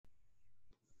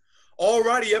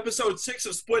Alrighty, episode 6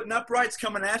 of Splitting Uprights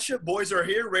coming at you. Boys are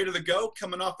here, ready to go,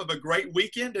 coming off of a great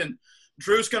weekend. And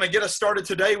Drew's going to get us started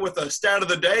today with a stat of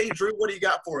the day. Drew, what do you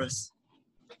got for us?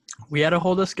 We had a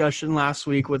whole discussion last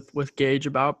week with Gage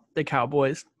about the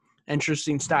Cowboys.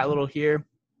 Interesting stat little here,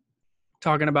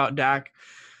 talking about Dak.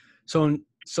 So in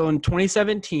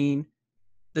 2017,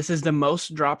 this is the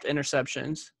most dropped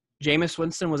interceptions. Jameis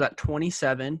Winston was at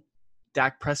 27,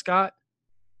 Dak Prescott,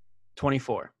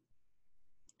 24.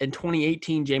 In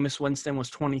 2018, Jameis Winston was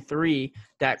 23,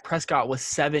 Dak Prescott was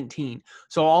 17.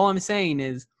 So all I'm saying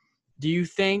is, do you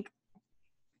think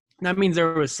that means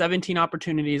there was 17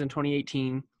 opportunities in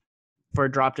 2018 for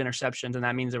dropped interceptions, and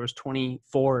that means there was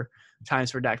 24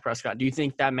 times for Dak Prescott? Do you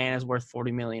think that man is worth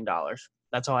 $40 million?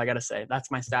 That's all I got to say.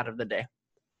 That's my stat of the day.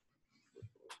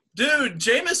 Dude,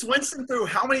 Jameis Winston threw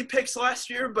how many picks last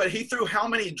year, but he threw how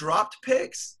many dropped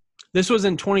picks? This was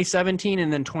in 2017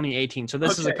 and then 2018. So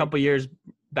this is a couple years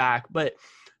back. But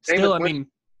still,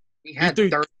 he had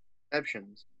 30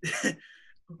 interceptions.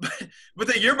 But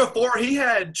the year before, he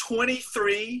had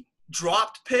 23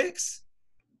 dropped picks?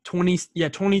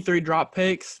 23 drop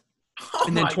picks. Oh,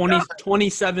 and then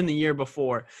 27 the year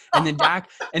before. And then Dak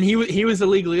 – and he was the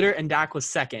league leader, and Dak was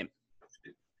second.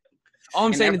 All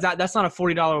I'm saying is that's not a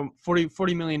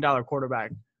 $40 million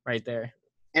quarterback right there.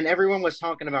 And everyone was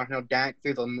talking about how Dak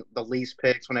threw the least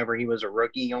picks whenever he was a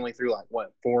rookie. He only threw,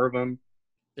 4 of them?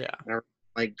 Yeah.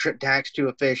 Like, Dak's too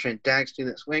efficient. Dak's too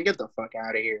this. Man, get the fuck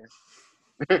out of here.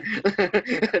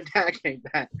 Dak ain't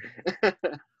that.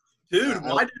 Dude,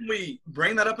 why didn't we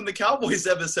bring that up in the Cowboys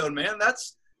episode, man?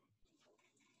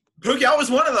 Pookie, I was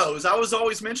one of those. I was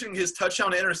always mentioning his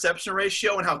touchdown-to-interception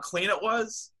ratio and how clean it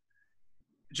was.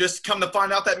 Just come to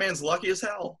find out that man's lucky as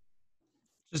hell.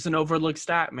 Just an overlooked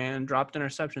stat, man. Dropped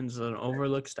interceptions is an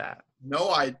overlooked stat.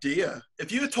 No idea.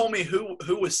 If you had told me who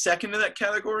was second in that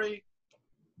category.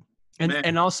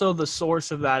 And also the source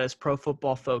of that is Pro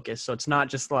Football Focus. So it's not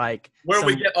just like where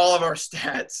we get all of our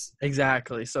stats.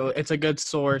 Exactly. So it's a good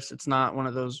source. It's not one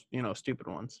of those, stupid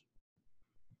ones.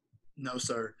 No,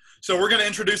 sir. So we're going to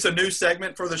introduce a new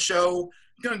segment for the show.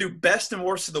 We're going to do best and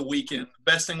worst of the weekend.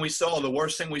 Best thing we saw, the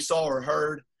worst thing we saw or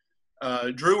heard.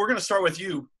 Drew, we're going to start with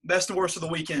you. Best and worst of the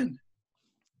weekend.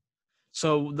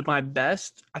 So my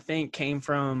best, I think, came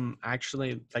from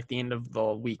actually the end of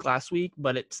the week last week,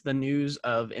 but it's the news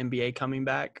of NBA coming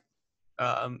back.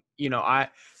 I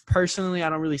personally, I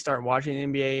don't really start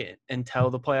watching the NBA until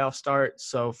the playoffs start.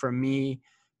 So for me,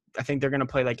 I think they're going to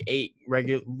play 8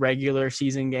 regular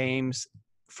season games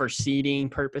for seeding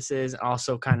purposes, and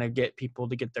also kind of get people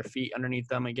to get their feet underneath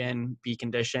them again, be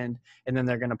conditioned, and then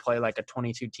they're going to play a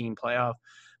 22-team playoff.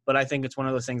 But I think it's one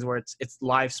of those things where it's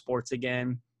live sports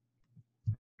again.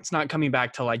 It's not coming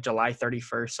back till July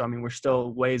 31st. So, we're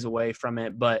still ways away from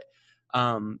it, but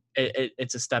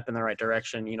it's a step in the right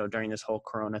direction, during this whole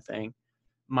Corona thing.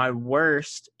 My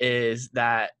worst is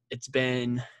that it's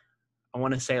been, I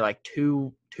want to say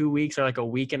 2 weeks or a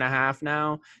week and a half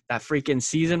now, that freaking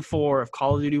season 4 of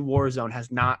Call of Duty Warzone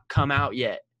has not come out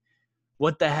yet.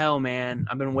 What the hell, man?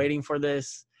 I've been waiting for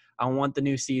this. I want the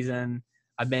new season.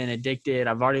 I've been addicted.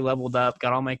 I've already leveled up,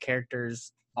 got all my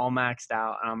characters all maxed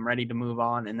out, and I'm ready to move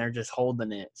on, and they're just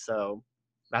holding it. So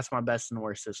that's my best and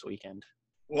worst this weekend.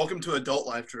 Welcome to adult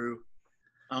life, Drew.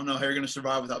 I don't know how you're going to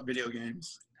survive without video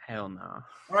games. Hell no.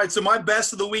 All right, so my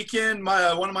best of the weekend,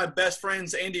 one of my best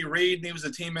friends, Andy Reid, he was a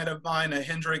teammate of mine at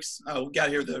Hendrix. We got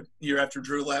here the year after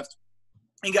Drew left.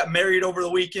 He got married over the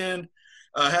weekend,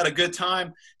 had a good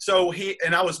time. So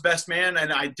I was best man,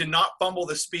 and I did not fumble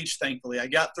the speech, thankfully. I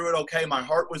got through it okay. My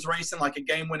heart was racing like a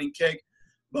game-winning kick,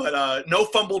 but no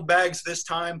fumbled bags this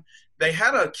time. They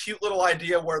had a cute little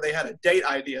idea where they had a date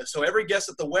idea. So every guest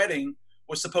at the wedding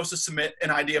was supposed to submit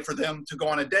an idea for them to go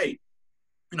on a date,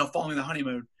 following the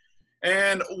honeymoon.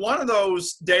 And one of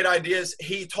those date ideas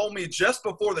he told me just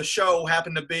before the show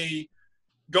happened to be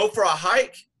go for a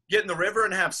hike, get in the river,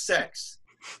 and have sex.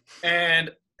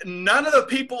 And none of the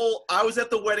people I was at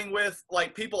the wedding with,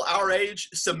 people our age,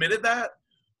 submitted that,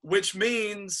 which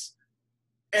means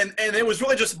and it was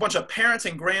really just a bunch of parents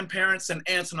and grandparents and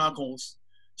aunts and uncles.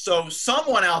 So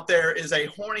someone out there is a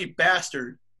horny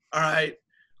bastard, all right?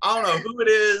 I don't know who it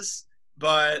is,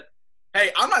 but,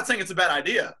 hey, I'm not saying it's a bad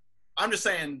idea. I'm just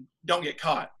saying don't get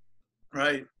caught,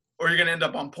 right? Or you're going to end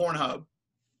up on Pornhub.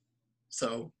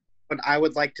 So. But I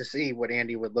would like to see what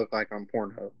Andy would look like on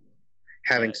Pornhub,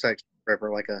 having sex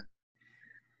forever like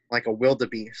a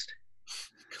wildebeest.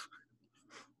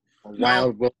 A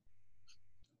wild wildebeest.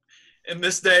 In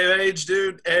this day and age,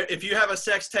 dude, if you have a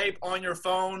sex tape on your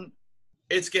phone,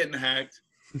 it's getting hacked.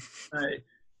 Right?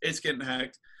 It's getting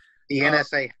hacked. The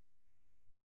NSA.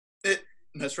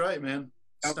 That's right, man.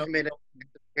 Don't So, commit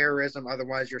terrorism,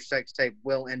 otherwise your sex tape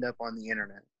will end up on the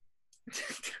internet.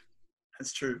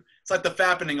 that's true. It's like the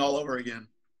fappening all over again.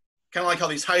 Kind of like how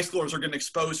these high schoolers are getting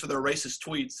exposed for their racist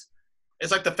tweets.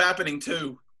 It's like the fappening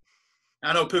too.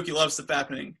 I know Pookie loves the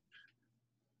fappening.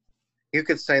 You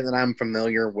could say that I'm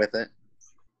familiar with it.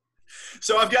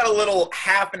 So I've got a little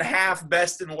half and half,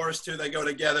 best and worst too. They go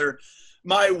together.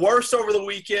 My worst over the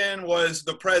weekend was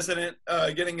the president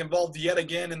getting involved yet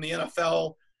again in the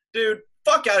NFL. Dude,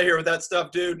 fuck out of here with that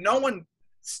stuff, dude. No one,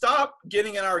 stop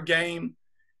getting in our game.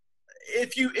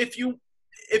 If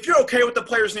you're okay with the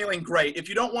players kneeling, great. If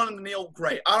you don't want them to kneel,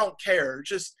 great. I don't care.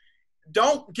 Just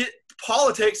don't get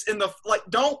politics in the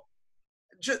don't.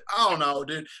 Just, I don't know,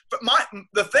 dude. But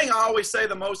the thing I always say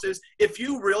the most is, if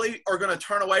you really are going to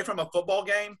turn away from a football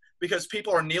game because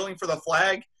people are kneeling for the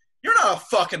flag, you're not a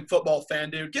fucking football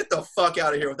fan, dude. Get the fuck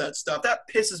out of here with that stuff. That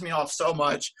pisses me off so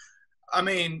much. I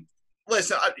mean,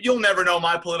 listen, you'll never know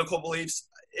my political beliefs.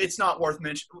 It's not worth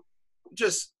mentioning.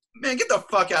 Just, man, get the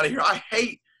fuck out of here. I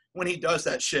hate when he does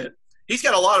that shit. He's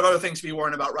got a lot of other things to be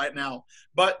worrying about right now.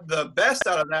 But the best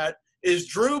out of that is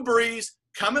Drew Brees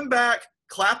coming back,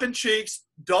 clapping cheeks,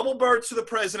 double birds to the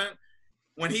president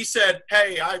when he said,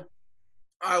 hey,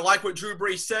 I like what Drew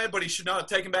Brees said, but he should not have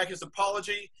taken back his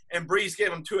apology. And Brees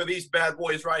gave him two of these bad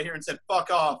boys right here and said,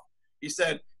 fuck off. He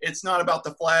said, it's not about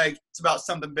the flag. It's about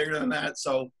something bigger than that.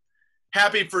 So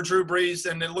happy for Drew Brees.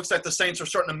 And it looks like the Saints are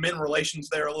starting to mend relations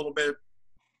there a little bit.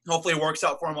 Hopefully it works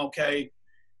out for him okay.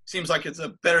 Seems like it's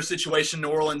a better situation in New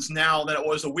Orleans now than it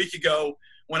was a week ago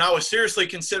when I was seriously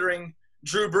considering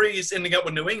Drew Brees ending up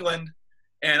with New England.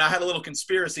 And I had a little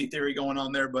conspiracy theory going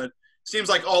on there, but seems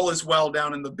like all is well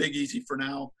down in the Big Easy for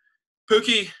now.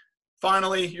 Pookie,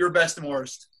 finally, your best and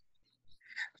worst.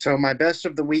 So my best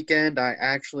of the weekend, I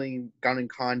actually got in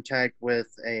contact with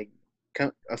a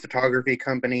photography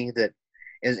company that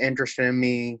is interested in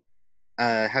me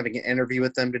having an interview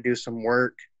with them to do some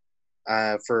work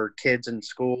for kids in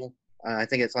school. I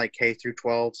think it's like K through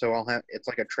 12, so it's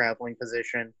like a traveling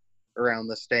position around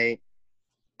the state.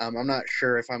 I'm not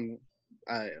sure if I'm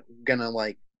gonna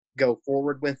like go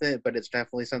forward with it, but it's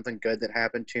definitely something good that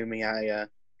happened to me. If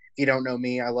you don't know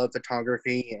me, I love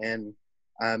photography and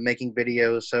making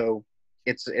videos, so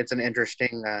it's an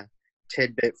interesting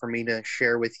tidbit for me to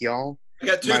share with y'all. I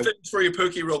got two things for you,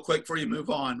 Pookie, real quick before you move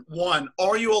on. One,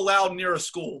 are you allowed near a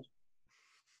school?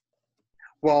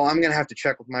 Well, I'm gonna have to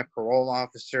check with my parole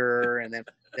officer, and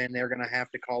then they're gonna have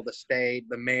to call the state,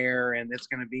 the mayor, and it's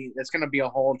gonna be a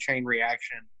whole chain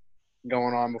reaction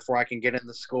going on before I can get in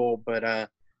the school. But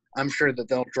I'm sure that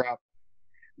they'll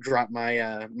drop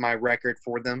my my record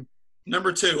for them.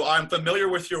 Number two, I'm familiar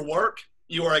with your work.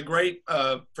 You are a great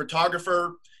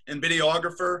photographer and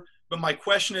videographer. But my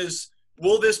question is,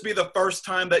 will this be the first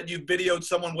time that you videoed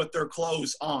someone with their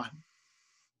clothes on?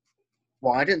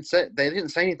 Well, they didn't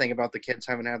say anything about the kids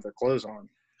having to have their clothes on.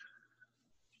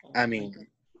 I mean,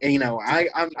 you know, I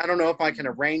don't know if I can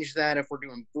arrange that if we're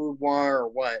doing boudoir or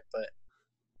what, but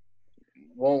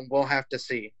we'll have to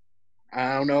see.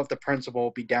 I don't know if the principal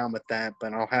will be down with that,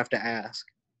 but I'll have to ask.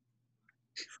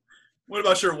 What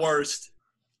about your worst?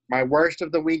 My worst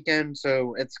of the weekend,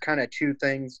 so it's kind of two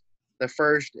things. The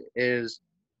first is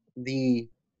the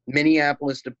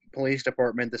Minneapolis Police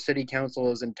Department. The city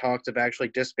council is in talks of actually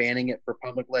disbanding it for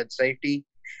public-led safety.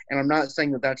 And I'm not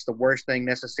saying that that's the worst thing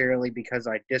necessarily because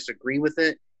I disagree with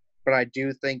it, but I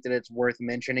do think that it's worth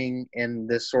mentioning in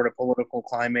this sort of political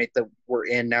climate that we're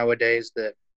in nowadays,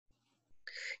 that,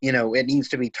 you know, it needs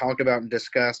to be talked about and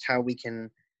discussed how we can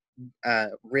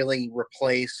really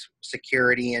replace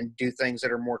security and do things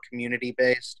that are more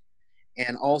community-based.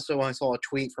 And also I saw a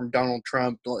tweet from Donald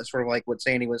Trump, sort of like what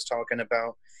Sandy was talking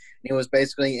about. And it was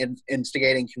basically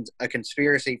instigating a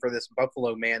conspiracy for this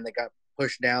Buffalo man that got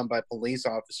pushed down by police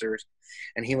officers.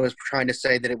 And he was trying to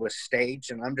say that it was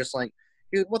staged. And I'm just like,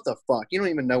 dude, what the fuck? You don't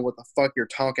even know what the fuck you're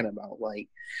talking about. Like,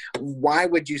 why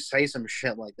would you say some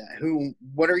shit like that?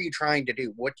 What are you trying to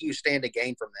do? What do you stand to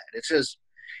gain from that? It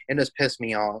just pissed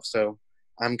me off. So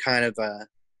I'm kind of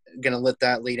going to let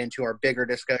that lead into our bigger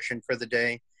discussion for the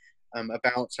day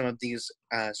about some of these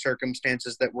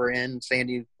circumstances that we're in.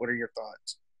 Sandy, what are your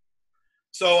thoughts?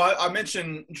 So I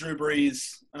mentioned Drew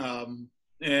Brees,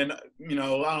 and, you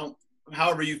know,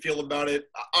 however you feel about it,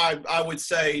 I would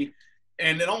say,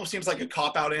 and it almost seems like a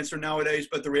cop-out answer nowadays,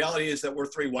 but the reality is that we're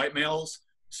three white males.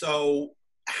 So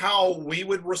how we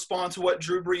would respond to what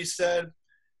Drew Brees said,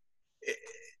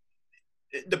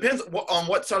 it depends on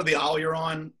what side of the aisle you're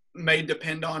on, may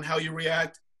depend on how you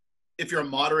react. If you're a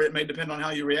moderate, it may depend on how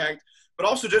you react, but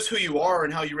also just who you are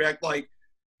and how you react. Like,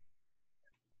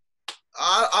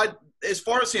 as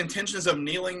far as the intentions of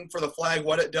kneeling for the flag,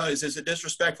 what it does, is it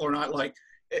disrespectful or not? Like,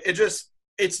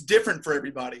 it's different for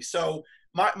everybody. So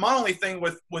my only thing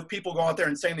with people going out there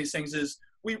and saying these things is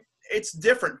it's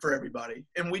different for everybody,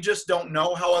 and we just don't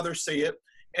know how others see it.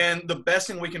 And the best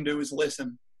thing we can do is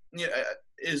listen,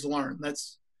 is learn.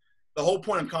 That's the whole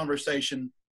point of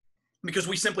conversation, because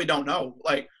we simply don't know.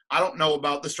 Like, I don't know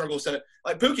about the struggles that,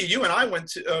 like, Pookie, you and I went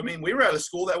to, we were at a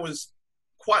school that was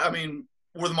quite,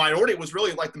 where the minority was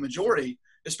really like the majority,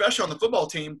 especially on the football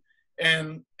team.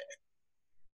 And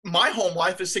my home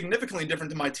life is significantly different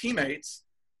than my teammates,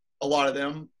 a lot of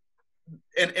them.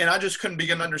 And I just couldn't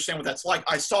begin to understand what that's like.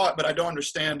 I saw it, but I don't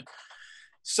understand.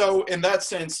 So in that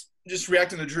sense, just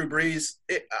reacting to Drew Brees,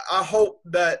 I hope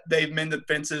that they've mended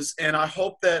fences, and I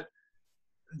hope that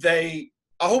I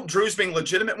hope Drew's being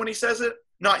legitimate when he says it.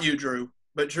 Not you, Drew,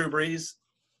 but Drew Brees.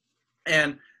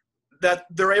 And that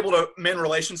they're able to mend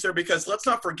relations there, because let's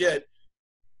not forget,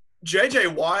 J.J.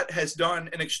 Watt has done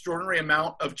an extraordinary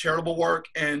amount of charitable work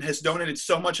and has donated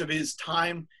so much of his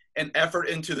time and effort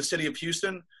into the city of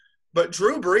Houston. But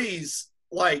Drew Brees,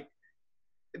 like,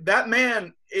 that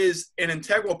man is an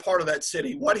integral part of that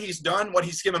city. What he's done, what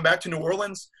he's given back to New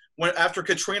Orleans, when after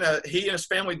Katrina, he and his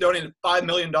family donated $5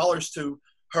 million to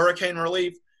hurricane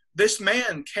relief. This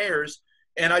man cares,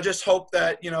 and I just hope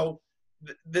that,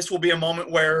 this will be a moment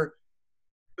where,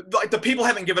 like, the people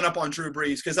haven't given up on Drew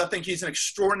Brees, because I think he's an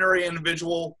extraordinary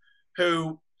individual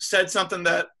who said something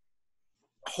that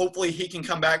hopefully he can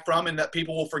come back from, and that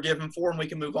people will forgive him for, and we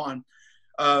can move on.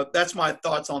 That's my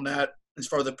thoughts on that as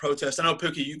far as the protest. I know,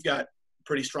 Pookie, you've got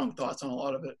pretty strong thoughts on a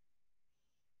lot of it.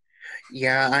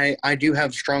 Yeah, I do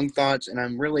have strong thoughts, and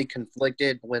I'm really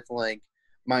conflicted with, like,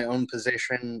 my own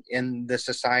position in the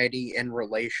society in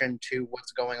relation to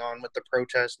what's going on with the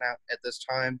protest now at this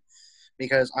time,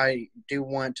 because I do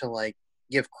want to, like,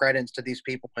 give credence to these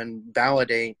people and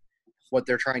validate what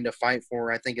they're trying to fight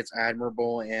for. I think it's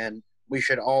admirable, and we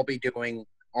should all be doing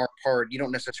our part. You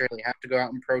don't necessarily have to go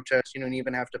out and protest. You don't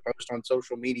even have to post on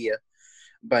social media,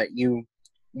 but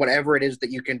whatever it is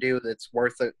that you can do that's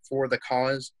worth it for the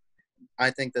cause,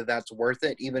 I think that that's worth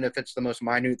it, even if it's the most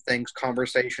minute things,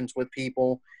 conversations with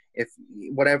people. If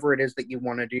whatever it is that you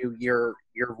want to do, your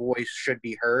voice should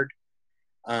be heard.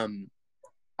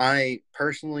 I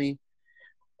personally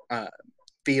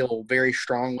feel very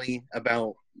strongly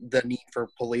about the need for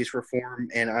police reform,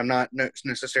 and I'm not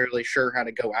necessarily sure how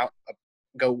to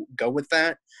go with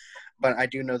that, but I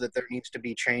do know that there needs to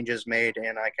be changes made,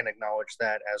 and I can acknowledge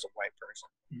that as a white person.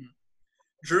 Mm-hmm.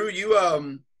 Drew, you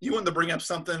wanted to bring up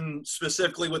something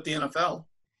specifically with the NFL.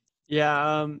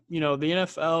 Yeah, the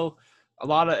NFL, a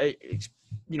lot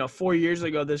of 4 years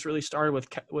ago, this really started with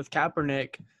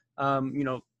Kaepernick.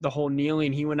 The whole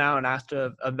kneeling, he went out and asked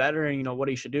a veteran, what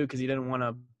he should do, because he didn't want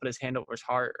to put his hand over his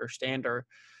heart or stand or,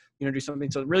 do something.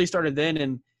 So it really started then.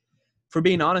 And for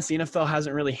being honest, the NFL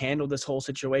hasn't really handled this whole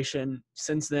situation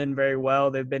since then very well.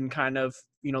 They've been kind of,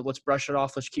 let's brush it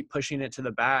off. Let's keep pushing it to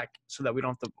the back so that we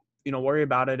don't have to, worry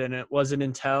about it. And it wasn't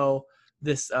until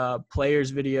this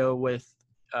players video with,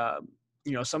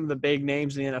 some of the big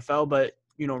names in the NFL, but,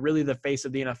 really the face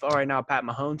of the NFL right now, Pat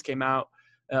Mahomes, came out.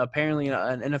 Apparently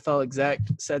an NFL exec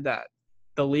said that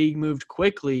the league moved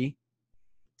quickly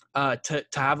to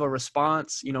have a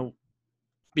response,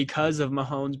 because of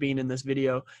Mahomes being in this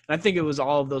video. And I think it was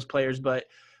all of those players, but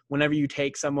whenever you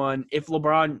take someone, if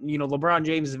LeBron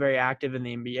James is very active in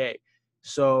the NBA,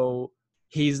 so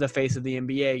he's the face of the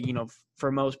NBA,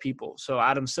 for most people. So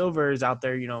Adam Silver is out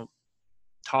there,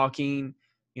 talking,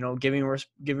 giving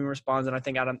response. And I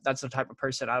think that's the type of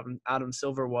person Adam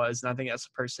Silver was. And I think that's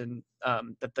the person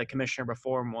that the commissioner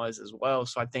before him was as well.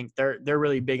 So I think they're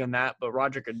really big on that. But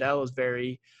Roger Goodell is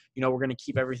very, we're going to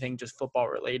keep everything just football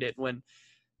related, when,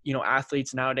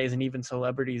 athletes nowadays and even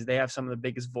celebrities, they have some of the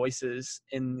biggest voices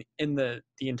in the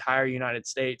entire United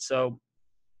States. So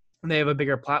they have a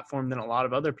bigger platform than a lot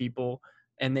of other people,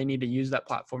 and they need to use that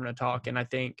platform to talk. And I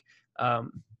think, I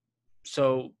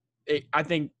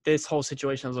think this whole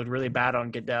situation has looked really bad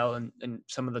on Goodell and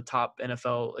some of the top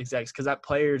NFL execs, because that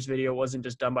players video wasn't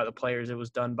just done by the players. It was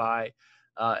done by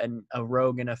a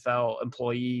rogue NFL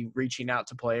employee reaching out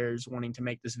to players wanting to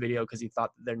make this video because he thought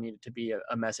that there needed to be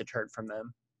a message heard from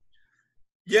them.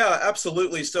 Yeah,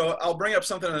 absolutely. So I'll bring up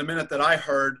something in a minute that I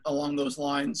heard along those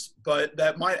lines, but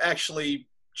that might actually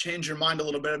change your mind a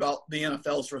little bit about the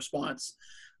NFL's response.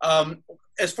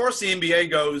 As far as the NBA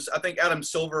goes, I think Adam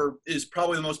Silver is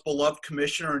probably the most beloved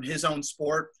commissioner in his own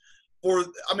sport.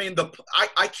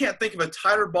 I can't think of a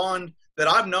tighter bond that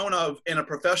I've known of in a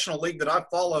professional league that I've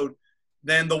followed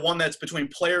than the one that's between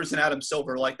players and Adam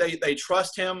Silver. Like, they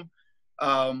trust him.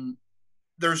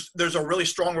 there's a really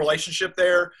strong relationship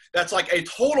there. That's like a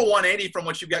total 180 from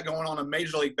what you've got going on in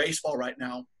Major League Baseball right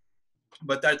now.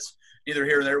 But that's neither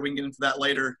here nor there. We can get into that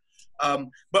later.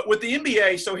 But with the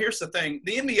NBA, so here's the thing.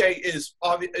 The NBA is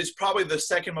probably the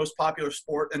second most popular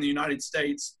sport in the United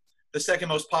States, the second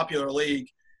most popular league.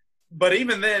 But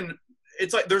even then,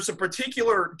 it's like there's a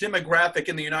particular demographic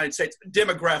in the United States,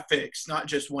 demographics, not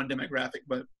just one demographic,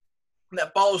 but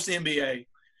that follows the NBA.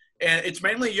 And it's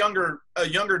mainly a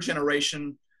younger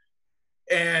generation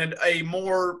and a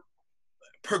more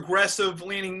progressive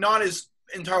leaning, not as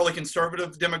entirely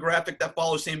conservative demographic that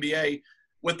follows the NBA.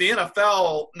 With the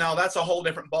NFL, now that's a whole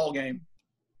different ballgame.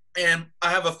 And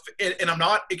and I'm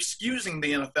not excusing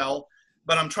the NFL,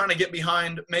 but I'm trying to get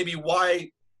behind maybe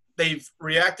why they've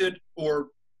reacted or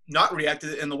not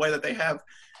reacted in the way that they have,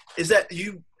 is that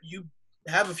you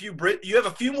have a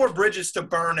few more bridges to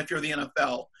burn if you're the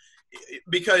NFL,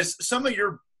 because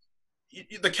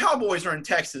the Cowboys are in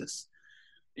Texas.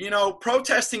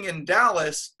 Protesting in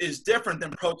Dallas is different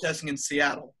than protesting in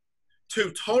Seattle.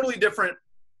 Two totally different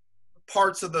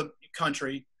parts of the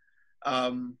country.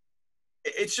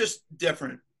 It's just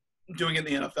different doing it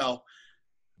in the NFL.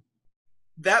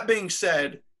 That being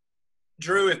said,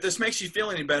 Drew, if this makes you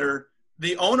feel any better,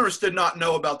 the owners did not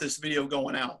know about this video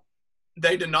going out.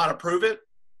 They did not approve it.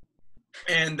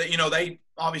 And, they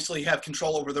obviously have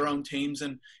control over their own teams.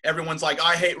 And everyone's like,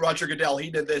 I hate Roger Goodell. He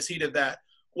did this, he did that.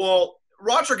 Well,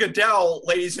 Roger Goodell,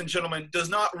 ladies and gentlemen, does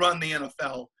not run the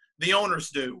NFL. The owners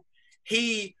do.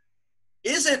 He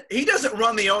doesn't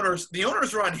run the owners. The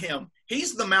owners run him.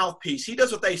 He's the mouthpiece. He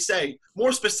does what they say.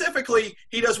 More specifically,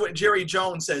 he does what Jerry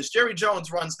Jones says. Jerry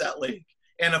Jones runs that league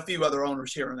and a few other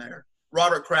owners here and there.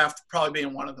 Robert Kraft probably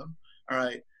being one of them. All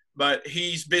right. But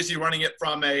he's busy running it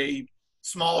from a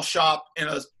small shop in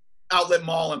an outlet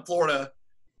mall in Florida,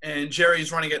 and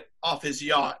Jerry's running it off his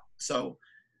yacht. So,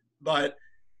 but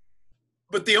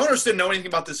the owners didn't know anything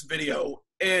about this video.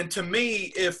 And to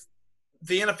me, if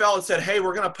the NFL had said, hey,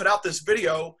 we're going to put out this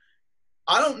video,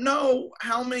 I don't know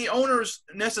how many owners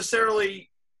necessarily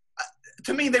 –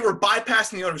 to me, they were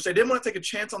bypassing the owners. They didn't want to take a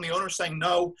chance on the owners saying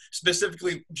no,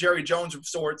 specifically Jerry Jones of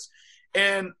sorts.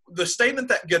 And the statement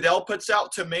that Goodell puts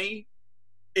out to me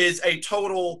is a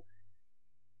total –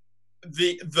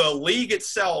 the league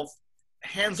itself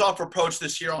hands-off approach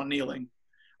this year on kneeling.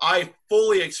 I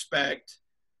fully expect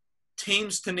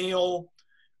teams to kneel.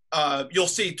 You'll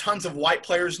see tons of white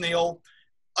players kneel.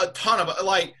 A ton of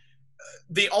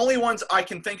the only ones I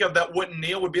can think of that wouldn't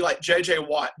kneel would be like J.J.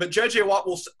 Watt. But J.J. Watt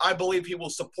I believe he will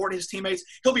support his teammates.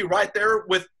 He'll be right there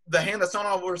with the hand that's not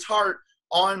over his heart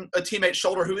on a teammate's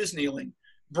shoulder who is kneeling.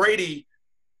 Brady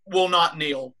will not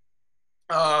kneel.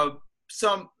 There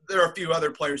are a few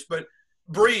other players, but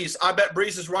Breeze, I bet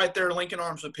Breeze is right there linking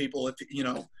arms with people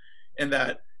in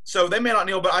that. So they may not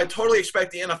kneel, but I totally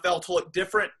expect the NFL to look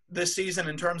different this season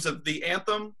in terms of the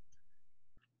anthem.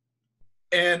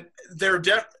 And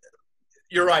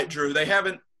you're right, Drew. They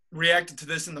haven't reacted to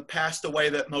this in the past the way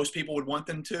that most people would want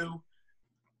them to.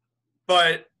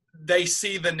 But they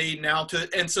see the need now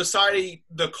in society,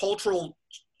 the cultural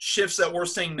shifts that we're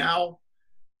seeing now,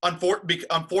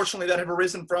 unfortunately, that have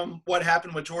arisen from what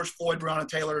happened with George Floyd, Breonna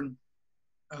Taylor, and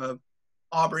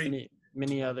Aubrey.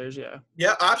 Many others, yeah.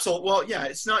 Yeah, absolutely. Well, yeah,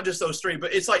 it's not just those three,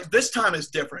 but it's like this time is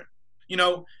different. In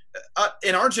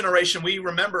our generation, we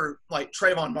remember like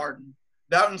Trayvon Martin.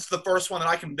 That was the first one that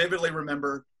I can vividly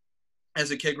remember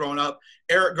as a kid growing up.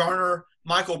 Eric Garner,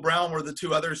 Michael Brown were the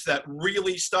two others that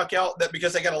really stuck out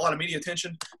because they got a lot of media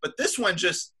attention. But this one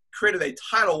just created a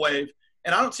tidal wave,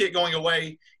 and I don't see it going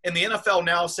away. And the NFL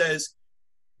now says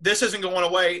this isn't going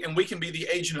away, and we can be the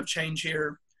agent of change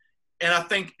here. And I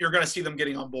think you're going to see them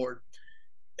getting on board.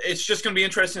 It's just going to be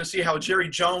interesting to see how Jerry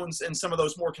Jones and some of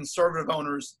those more conservative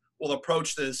owners will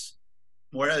approach this.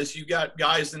 Whereas you got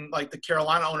guys in like the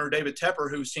Carolina owner, David Tepper,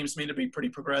 who seems to me to be pretty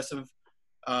progressive.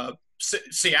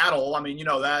 Seattle,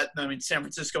 that. San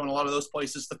Francisco and a lot of those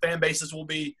places, the fan bases will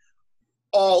be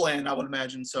all in, I would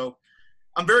imagine. So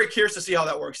I'm very curious to see how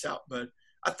that works out. But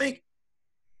I think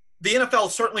the NFL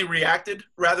certainly reacted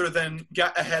rather than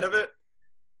got ahead of it.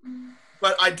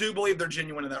 But I do believe they're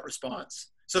genuine in that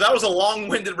response. So that was a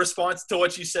long-winded response to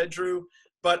what you said, Drew.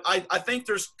 But I think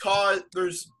there's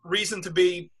reason to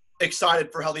be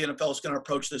excited for how the NFL is going to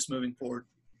approach this moving forward.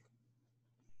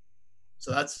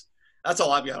 So that's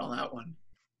all I've got on that one.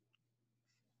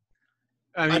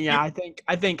 I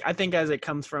think as it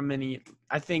comes from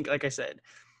I think, like I said,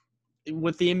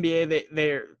 with the NBA,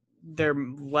 they're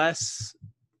less.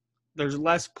 There's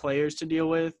less players to deal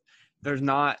with. there's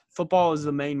not – football is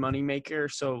the main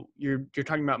moneymaker, so you're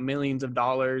talking about millions of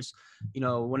dollars. You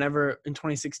know, whenever in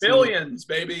 2016 – Billions,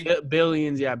 baby.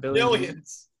 Billions, yeah, billions.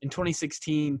 Billions. In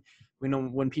 2016, you know,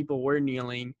 when people were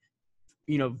kneeling,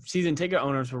 you know, season ticket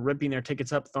owners were ripping their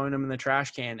tickets up, throwing them in the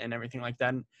trash can and everything like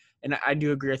that. And I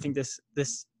do agree. I think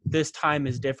this time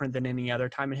is different than any other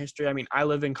time in history. I mean, I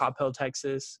live in Coppell,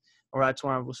 Texas, or that's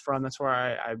where I was from. That's where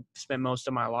I spent most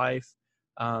of my life.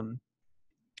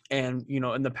 And, you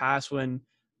know, in the past when,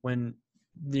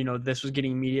 you know, this was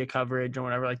getting media coverage or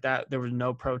whatever like that, there was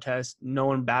no protest. No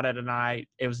one batted an eye.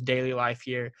 It was daily life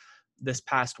here. This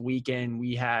past weekend,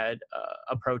 we had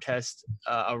a protest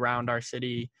around our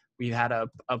city. We had a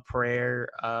prayer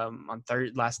on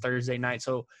last Thursday night.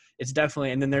 So it's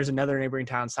definitely – and then there's another neighboring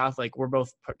town, Southlake. We're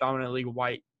both predominantly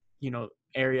white, you know,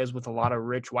 areas with a lot of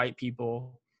rich white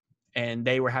people, and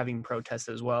they were having protests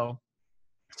as well.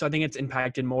 So I think it's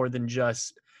impacted more than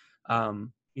just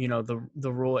you know,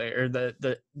 the rural or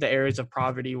the areas of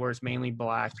poverty where it's mainly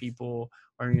Black people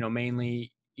or, you know,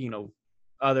 mainly, you know,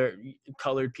 other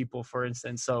colored people, for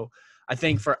instance. So I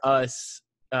think for us,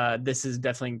 this is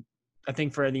definitely, I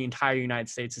think for the entire United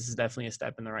States, this is definitely a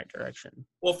step in the right direction.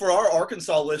 Well, for our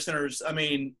Arkansas listeners, I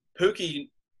mean, Pookie,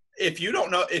 if you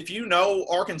know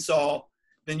Arkansas,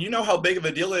 then you know how big of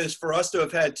a deal it is for us to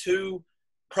have had two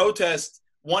protests,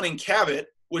 one in Cabot,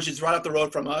 which is right up the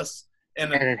road from us,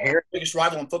 and the biggest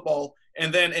rival in football,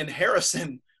 and then in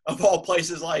Harrison, of all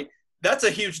places. Like, that's a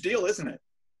huge deal, isn't it?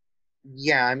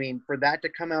 Yeah, I mean, for that to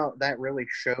come out, that really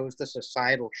shows the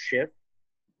societal shift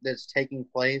that's taking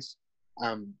place.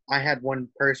 I had one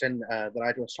person that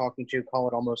I was talking to call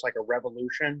it almost like a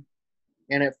revolution.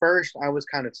 And at first, I was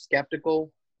kind of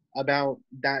skeptical about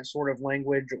that sort of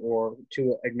language or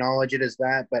to acknowledge it as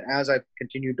that. But as I've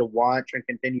continued to watch and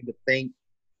continue to think,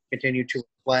 continue to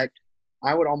reflect,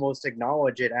 I would almost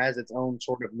acknowledge it as its own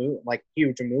sort of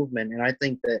huge movement. And I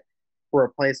think that for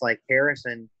a place like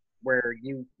Harrison, where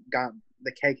you got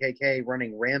the KKK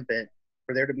running rampant,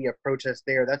 for there to be a protest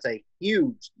there, that's a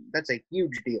huge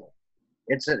deal.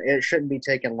 It shouldn't be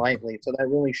taken lightly. So that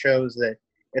really shows that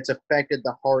it's affected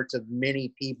the hearts of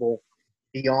many people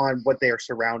beyond what they are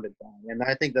surrounded by. And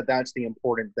I think that that's the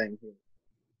important thing here.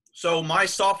 So my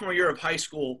sophomore year of high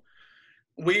school,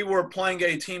 we were playing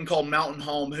a team called Mountain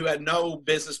Home who had no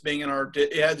business being in our –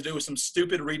 it had to do with some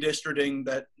stupid redistricting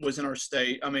that was in our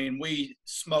state. I mean, we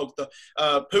smoked the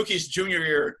Pookie's junior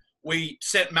year, we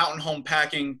sent Mountain Home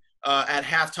packing at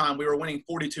halftime. We were winning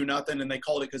 42-0, and they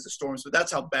called it because of storms. But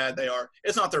that's how bad they are.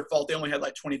 It's not their fault. They only had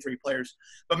like 23 players.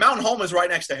 But Mountain Home is right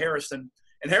next to Harrison,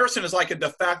 and Harrison is like a de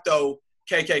facto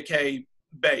KKK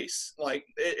base. Like,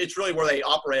 it's really where they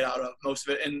operate out of, most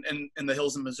of it, in the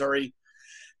hills of Missouri,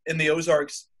 in the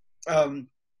Ozarks.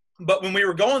 But when we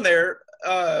were going there,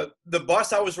 the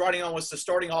bus I was riding on was the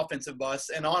starting offensive bus,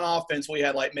 and on offense we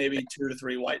had like maybe 2 to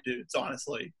 3 white dudes,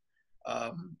 honestly.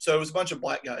 So it was a bunch of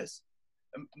black guys,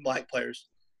 black players,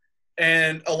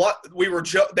 and a lot.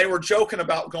 They were joking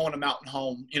about going to Mountain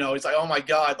Home. You know, it's like, oh my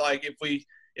God, like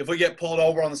if we get pulled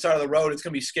over on the side of the road, it's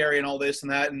gonna be scary and all this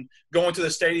and that. And going to the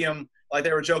stadium, like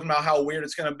they were joking about how weird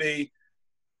it's gonna be.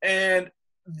 And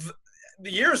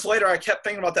the years later, I kept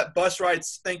thinking about that bus ride,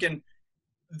 thinking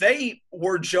they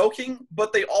were joking,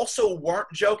 but they also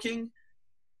weren't joking.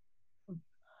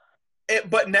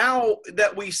 But now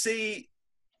that we see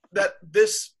that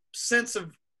this sense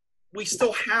of we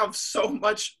still have so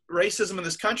much racism in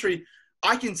this country,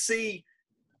 I can see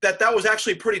that was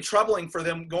actually pretty troubling for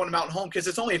them going to Mountain Home, because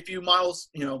it's only a few miles,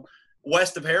 you know,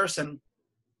 west of Harrison.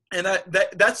 And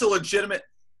that's a legitimate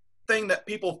thing that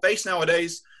people face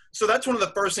nowadays. So that's one of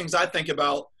the first things I think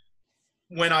about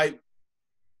when I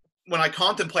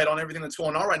contemplate on everything that's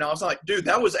going on right now. I was like, dude,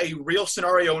 that was a real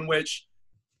scenario in which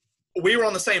we were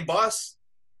on the same bus,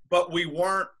 but we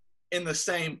weren't in the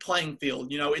same playing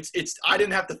field. You know, I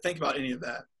didn't have to think about any of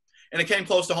that. And it came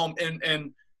close to home.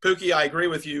 And Pookie, I agree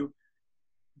with you.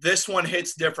 This one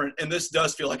hits different, and this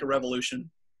does feel like a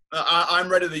revolution. I'm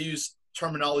ready to use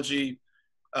terminology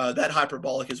that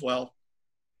hyperbolic as well.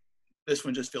 This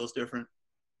one just feels different.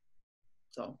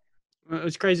 So it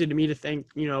was crazy to me to think,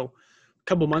 you know, a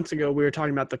couple months ago we were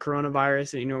talking about the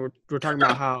coronavirus, and, you know, we're talking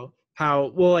about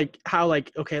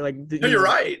you're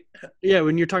right. Yeah,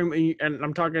 when you're talking, and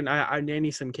I'm talking, I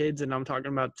nanny some kids, and I'm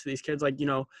talking about to these kids, like, you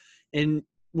know, and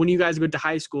when you guys go to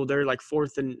high school, they're like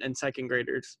 4th and 2nd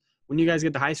graders. When you guys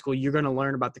get to high school, you're going to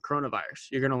learn about the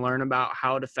coronavirus. You're going to learn about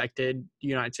how it affected the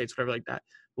United States, whatever like that.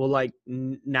 Well, like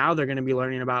now they're going to be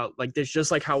learning about, like, this,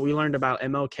 just like how we learned about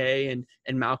MLK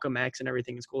and Malcolm X and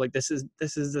everything in school. Like this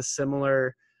is a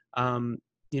similar,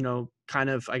 you know, kind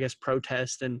of, I guess,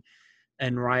 protest and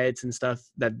and riots and stuff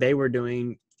that they were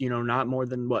doing, not more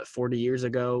than 40 years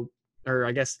ago, or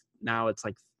I guess now it's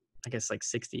like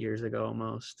 60 years ago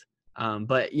almost.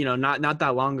 But not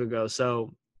that long ago.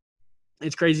 So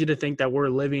it's crazy to think that we're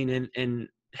living in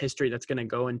history that's going to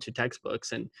go into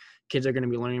textbooks, and kids are going to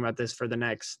be learning about this for the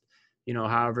next,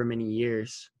 however many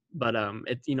years. But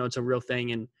it's a real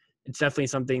thing, and it's definitely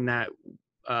something that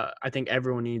I think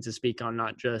everyone needs to speak on,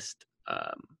 not just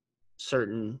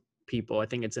certain people. I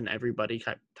think it's an everybody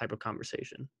type of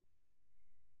conversation.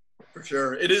 For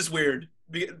sure. It is weird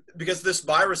because this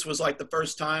virus was like the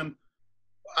first time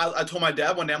I told my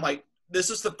dad one day, I'm like, this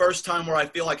is the first time where I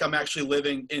feel like I'm actually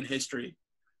living in history.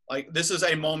 Like, this is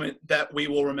a moment that we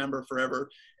will remember forever.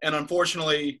 And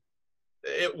unfortunately,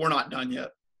 we're not done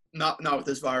yet. Not with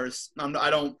this virus. I'm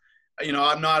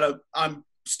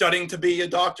studying to be a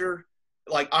doctor.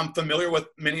 Like, I'm familiar with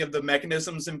many of the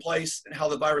mechanisms in place and how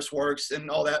the virus works and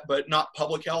all that, but not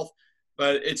public health.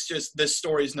 But it's just, this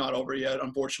story is not over yet,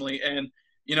 unfortunately. And,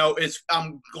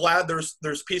 I'm glad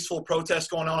there's peaceful protests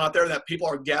going on out there, that people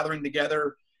are gathering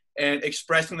together and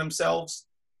expressing themselves.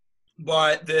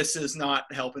 But this is not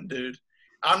helping, dude.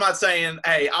 I'm not saying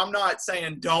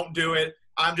don't do it.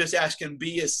 I'm just asking,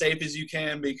 be as safe as you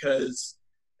can, because,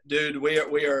 dude, we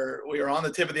are on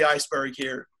the tip of the iceberg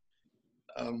here.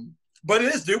 But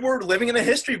it is, dude, we're living in a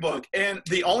history book. And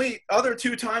the only other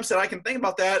 2 times that I can think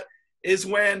about that is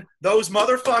when those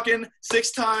motherfucking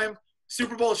 6-time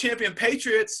Super Bowl champion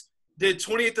Patriots did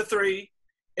 28-3,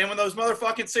 and when those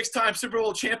motherfucking 6-time Super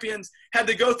Bowl champions had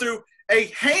to go through a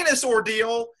heinous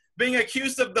ordeal being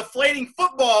accused of deflating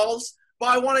footballs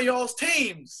by one of y'all's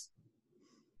teams.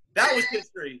 That was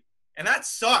history, and that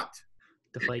sucked.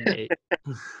 Deflategate.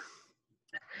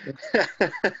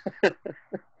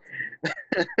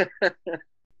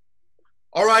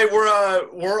 All right,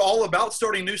 we're all about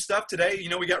starting new stuff today.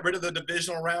 We got rid of the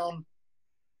divisional round,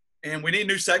 and we need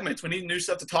new segments. We need new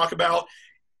stuff to talk about.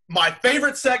 My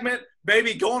favorite segment,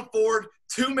 baby, going forward,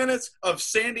 2 minutes of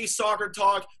Sandy soccer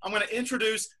talk. I'm going to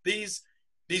introduce these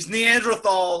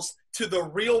Neanderthals to the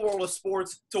real world of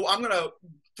sports. So I'm going to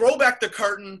throw back the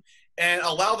curtain and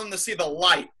allow them to see the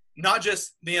light, not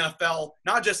just the NFL,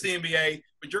 not just the NBA,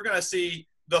 but you're going to see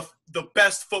the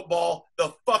best football,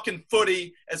 the fucking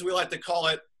footy, as we like to call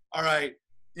it. All right,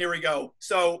 here we go.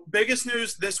 So biggest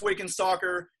news this week in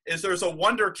soccer is there's a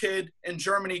wonder kid in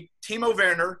Germany, Timo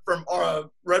Werner from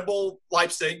Red Bull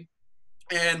Leipzig,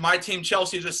 and my team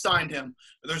Chelsea just signed him.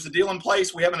 There's a deal in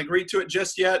place. We haven't agreed to it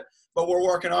just yet, but we're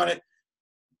working on it.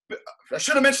 I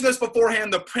should have mentioned this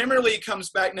beforehand. The Premier League comes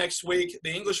back next week,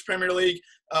 the English Premier League.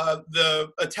 The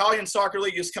Italian Soccer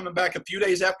League is coming back a few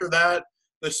days after that.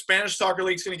 The Spanish Soccer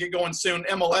League is going to get going soon.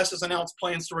 MLS has announced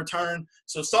plans to return.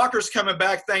 So soccer's coming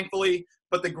back, thankfully.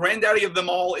 But the granddaddy of them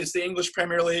all is the English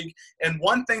Premier League. And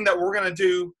one thing that we're going to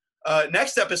do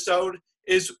next episode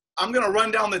is I'm going to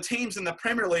run down the teams in the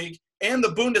Premier League and the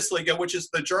Bundesliga, which is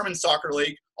the German soccer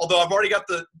league, although I've already got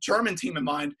the German team in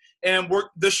mind. And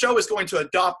the show is going to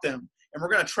adopt them, and we're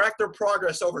going to track their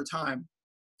progress over time.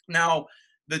 Now,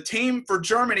 the team for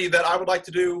Germany that I would like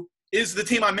to do is the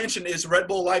team I mentioned, is Red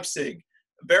Bull Leipzig.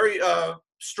 Very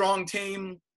strong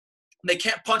team. They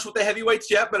can't punch with the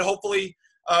heavyweights yet, but hopefully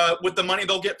with the money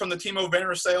they'll get from the Timo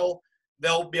Werner sale,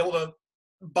 they'll be able to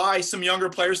buy some younger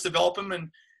players, develop them,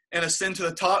 and ascend to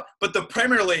the top. But the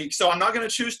Premier League, so I'm not going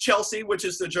to choose Chelsea, which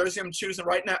is the jersey I'm choosing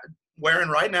right now, wearing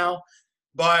right now,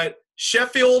 but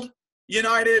Sheffield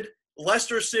United,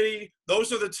 Leicester City,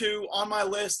 those are the 2 on my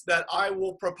list that I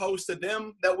will propose to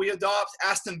them that we adopt.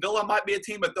 Aston Villa might be a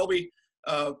team, but they'll be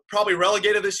probably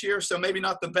relegated this year, so maybe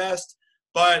not the best.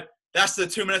 But that's the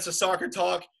 2 minutes of soccer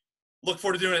talk. Look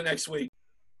forward to doing it next week.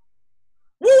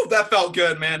 Woo, that felt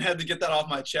good, man. Had to get that off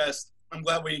my chest. I'm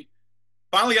glad we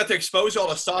finally got to expose y'all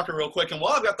to soccer real quick. And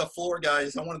while I've got the floor,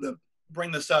 guys, I wanted to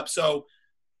bring this up. So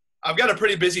I've got a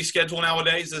pretty busy schedule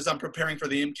nowadays as I'm preparing for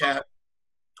the MCAT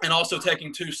and also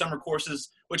taking 2 summer courses,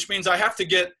 which means I have to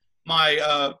get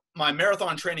my my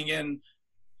marathon training in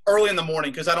early in the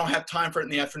morning because I don't have time for it in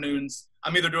the afternoons.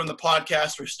 I'm either doing the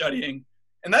podcast or studying.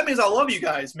 And that means I love you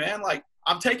guys, man. Like,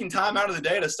 I'm taking time out of the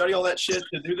day to study all that shit,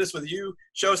 to do this with you.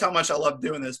 Shows how much I love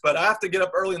doing this. But I have to get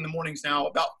up early in the mornings now,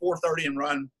 about 4:30, and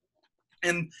run.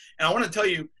 And I want to tell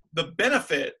you, the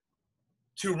benefit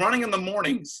to running in the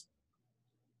mornings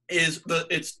is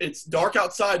it's dark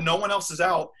outside, no one else is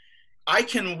out. I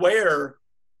can wear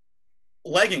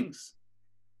leggings.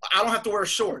 I don't have to wear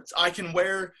shorts. I can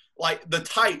wear like the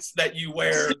tights that you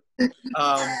wear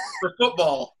for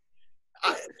football.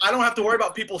 I don't have to worry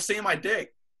about people seeing my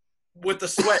dick with the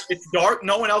sweat. It's dark.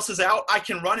 No one else is out. I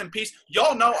can run in peace.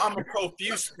 Y'all know I'm a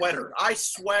profuse sweater. I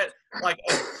sweat like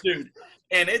a dude.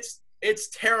 And it's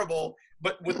terrible.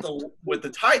 But with the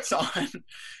tights on,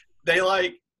 they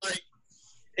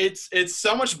it's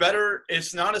so much better.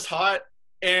 It's not as hot,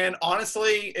 and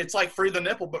honestly, it's like free the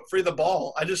nipple, but free the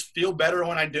ball. I just feel better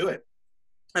when I do it.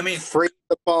 I mean, free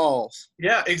the balls.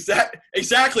 Yeah,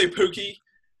 exactly, Pookie.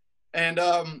 And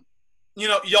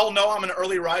y'all know I'm an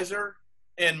early riser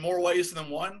in more ways than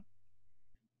one.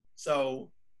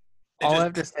 So all I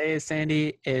have to say is,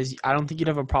 Sandy, is I don't think you'd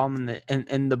have a problem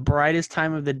in the brightest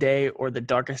time of the day or the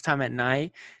darkest time at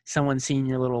night, someone seeing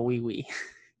your little wee wee.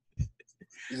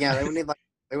 Yeah, they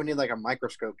would need like a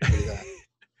microscope to do that.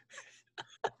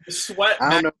 The sweat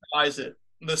magnifies it.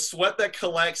 The sweat that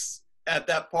collects at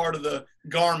that part of the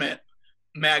garment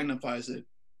magnifies it.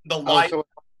 The light. So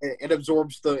it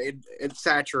absorbs it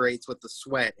saturates with the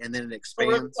sweat and then it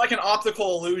expands. It's like an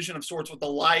optical illusion of sorts with the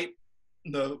light,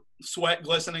 the sweat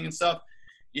glistening and stuff.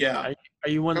 Yeah. Are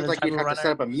you one of the like type you'd of have runner? to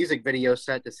set up a music video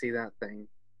set to see that thing.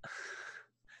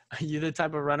 Are you the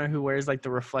type of runner who wears like the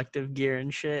reflective gear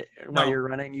and shit while No. you're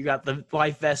running? You got the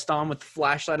life vest on with the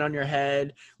flashlight on your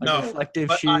head, like reflective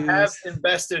but shoes. I have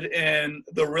invested in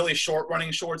the really short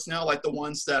running shorts now, like the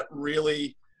ones that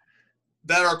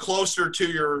are closer to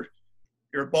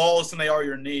your balls than they are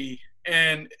your knee,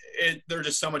 and they're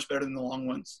just so much better than the long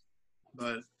ones.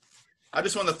 But I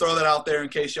just wanted to throw that out there in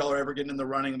case y'all are ever getting into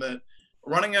running. That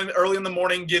running early in the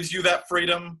morning gives you that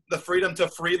freedom, the freedom to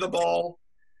free the ball,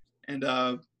 and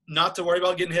not to worry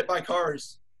about getting hit by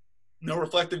cars. No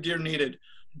reflective gear needed.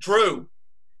 Drew,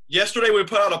 yesterday we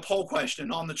put out a poll question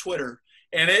on the Twitter,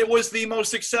 and it was the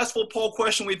most successful poll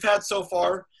question we've had so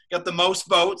far. Got the most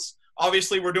votes.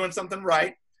 Obviously, we're doing something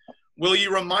right. Will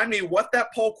you remind me what that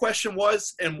poll question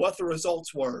was and what the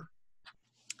results were?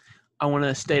 I want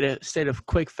to state a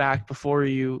quick fact before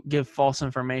you give false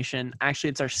information.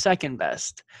 Actually, it's our second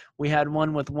best. We had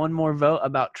one with one more vote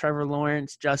about Trevor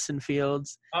Lawrence, Justin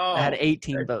Fields. Oh, that had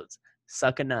 18 votes.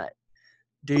 Suck a nut.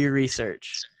 Do your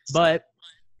research. But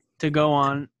to go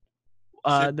on,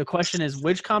 the question is,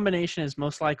 which combination is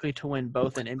most likely to win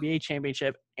both an NBA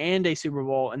championship and a Super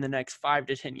Bowl in the next 5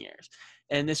 to 10 years?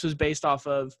 And this was based off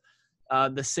of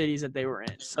the cities that they were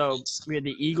in. So we had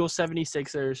the Eagles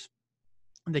 76ers,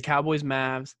 the Cowboys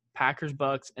Mavs, Packers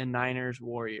Bucks, and Niners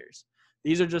Warriors.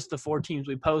 These are just the 4 teams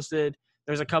we posted.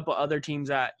 There's a couple other teams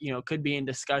that, could be in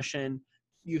discussion.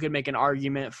 You could make an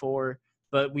argument for,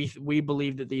 but we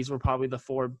believe that these were probably the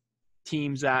 4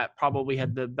 teams that probably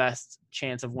had the best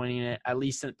chance of winning it, at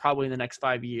least probably in the next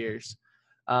 5 years.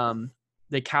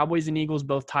 The Cowboys and Eagles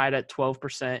both tied at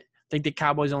 12%. I think the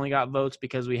Cowboys only got votes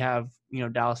because we have,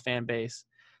 Dallas fan base.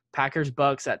 Packers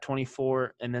Bucks at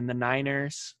 24%, and then the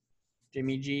Niners,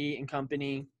 Jimmy G and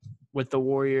company, with the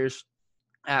Warriors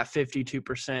at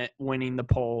 52% winning the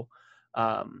poll,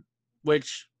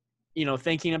 which,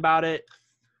 thinking about it,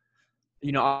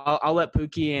 I'll let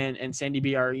Pookie and Sandy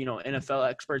be our, NFL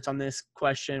experts on this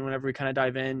question whenever we kind of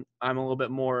dive in. I'm a little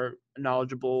bit more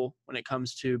knowledgeable when it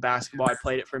comes to basketball. I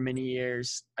played it for many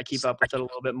years. I keep up with it a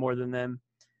little bit more than them.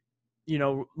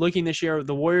 Looking this year,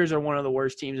 the Warriors are one of the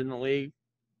worst teams in the league.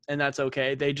 And that's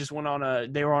okay. They just went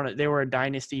they were a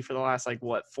dynasty for the last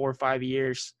 4 or 5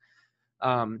 years.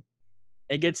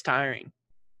 It gets tiring.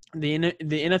 The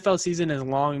NFL season is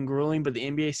long and grueling, but the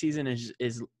NBA season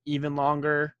is even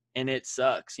longer, and it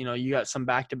sucks. You got some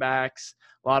back-to-backs,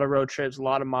 a lot of road trips, a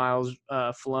lot of miles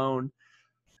flown.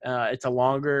 It's a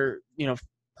longer,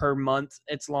 per month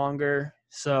it's longer.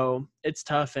 So it's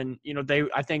tough. And,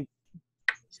 I think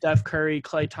Steph Curry,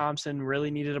 Klay Thompson really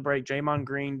needed a break. Draymond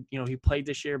Green, he played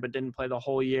this year but didn't play the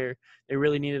whole year. They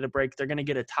really needed a break. They're going to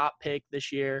get a top pick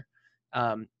this year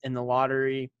in the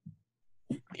lottery.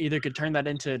 Either could turn that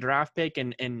into a draft pick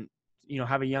and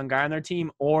have a young guy on their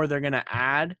team, or they're going to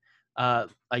add a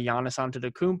Giannis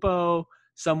Antetokounmpo,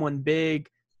 someone big,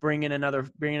 bring in another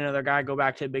guy, go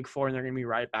back to the Big Four, and they're going to be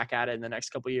right back at it in the next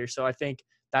couple of years. So I think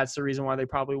that's the reason why they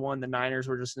probably won. The Niners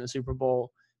were just in the Super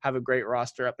Bowl, have a great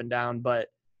roster up and down, but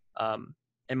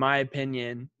in my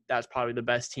opinion, that's probably the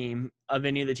best team of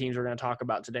any of the teams we're going to talk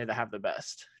about today that have the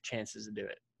best chances to do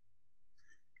it.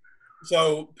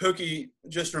 So, Pookie,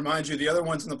 just to remind you, the other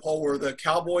ones in the poll were the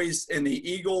Cowboys and the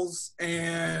Eagles,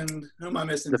 and who am I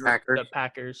missing? The Packers.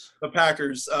 The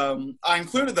Packers. I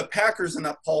included the Packers in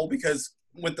that poll because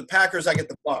with the Packers, I get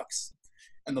the Bucks.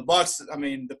 And the Bucks,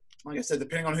 like I said,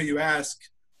 depending on who you ask,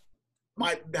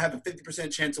 might have a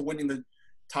 50% chance of winning the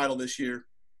title this year.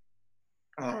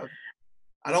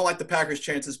 I don't like the Packers'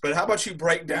 chances, but how about you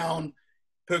break down,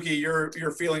 Pookie,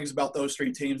 your feelings about those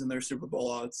 3 teams and their Super Bowl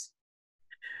odds?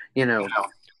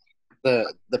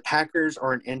 The Packers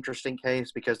are an interesting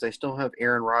case because they still have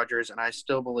Aaron Rodgers, and I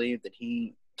still believe that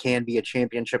he can be a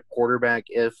championship quarterback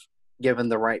if given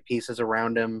the right pieces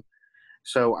around him.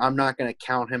 So I'm not going to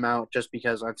count him out just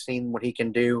because I've seen what he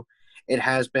can do. It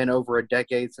has been over a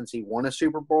decade since he won a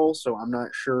Super Bowl, so I'm not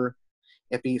sure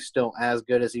if he's still as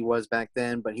good as he was back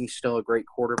then, but he's still a great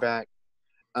quarterback.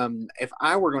 If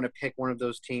I were going to pick one of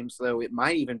those teams, though, it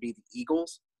might even be the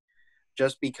Eagles,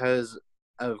 just because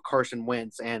of Carson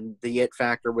Wentz and the it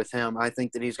factor with him. I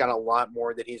think that he's got a lot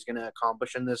more that he's going to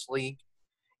accomplish in this league,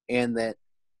 and that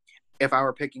if I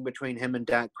were picking between him and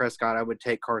Dak Prescott, I would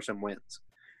take Carson Wentz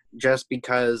just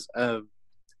because of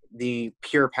the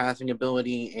pure passing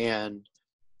ability and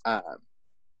a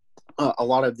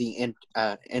lot of the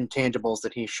intangibles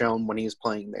that he's shown when he's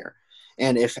playing there.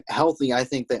 And if healthy, I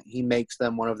think that he makes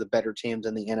them one of the better teams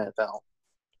in the NFL.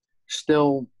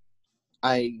 Still,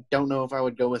 I don't know if I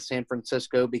would go with San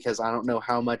Francisco because I don't know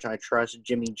how much I trust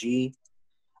Jimmy G.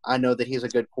 I know that he's a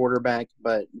good quarterback,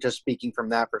 but just speaking from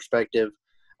that perspective,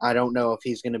 I don't know if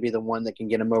he's going to be the one that can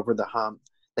get him over the hump.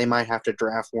 They might have to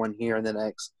draft one here in the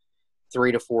next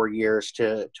 3 to 4 years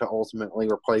to ultimately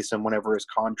replace him whenever his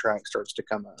contract starts to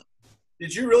come up.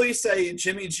 Did you really say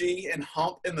Jimmy G and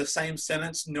hump in the same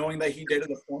sentence, knowing that he dated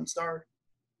a porn star?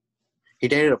 He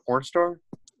dated a porn star?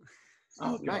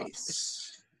 Oh,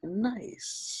 nice.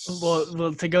 Nice.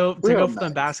 Well, to go from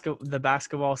the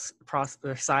basketball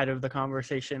side of the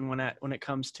conversation when it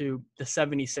comes to the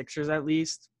 76ers, at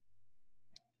least,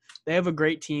 they have a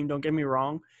great team. Don't get me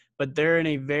wrong, but they're in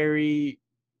a very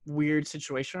weird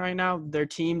situation right now. Their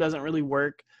team doesn't really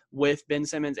work with Ben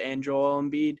Simmons and Joel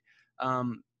Embiid.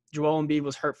 Joel Embiid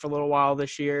was hurt for a little while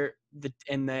this year,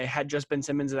 and they had just Ben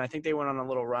Simmons, and I think they went on a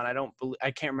little run.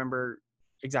 I can't remember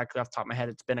exactly off the top of my head.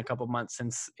 It's been a couple months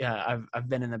since I've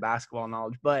been in the basketball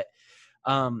knowledge, but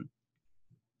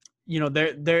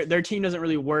their team doesn't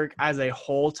really work as a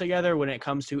whole together when it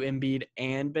comes to Embiid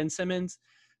and Ben Simmons.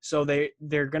 So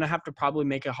they're going to have to probably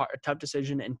make a tough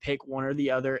decision and pick one or the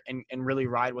other and really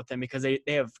ride with them because they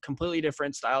have completely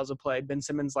different styles of play. Ben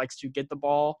Simmons likes to get the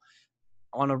ball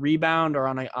on a rebound or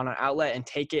on an outlet and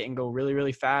take it and go really,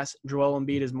 really fast. Joel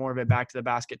Embiid is more of a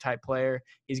back-to-the-basket type player.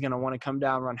 He's going to want to come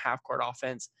down, run half-court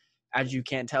offense. As you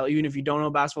can't tell, even if you don't know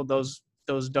basketball,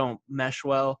 those don't mesh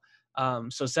well.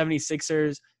 So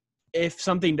 76ers, if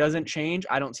something doesn't change,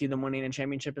 I don't see them winning a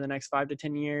championship in the next 5 to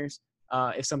 10 years.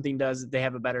 If something does, they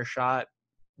have a better shot.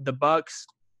 The Bucks,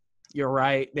 you're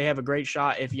right. They have a great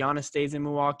shot. If Giannis stays in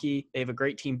Milwaukee, they have a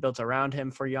great team built around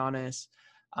him for Giannis.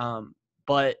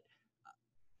 But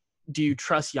do you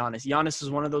trust Giannis? Giannis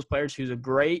is one of those players who's a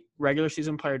great regular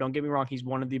season player. Don't get me wrong. He's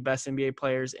one of the best NBA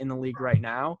players in the league right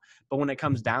now. But when it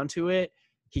comes down to it,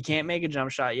 he can't make a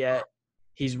jump shot yet.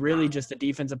 He's really just a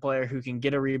defensive player who can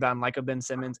get a rebound like a Ben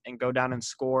Simmons and go down and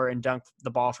score and dunk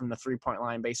the ball from the three-point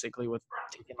line basically with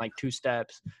taking like 2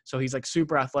 steps. So he's like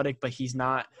super athletic, but he's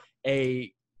not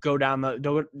a get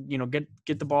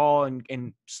the ball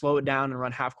and slow it down and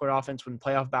run half-court offense. When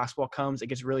playoff basketball comes, it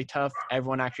gets really tough.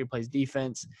 Everyone actually plays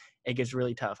defense. It gets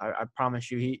really tough. I promise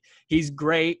you. He's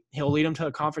great. He'll lead them to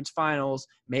a conference finals,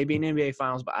 maybe an NBA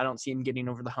finals, but I don't see him getting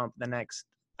over the hump the next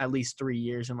at least 3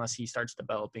 years unless he starts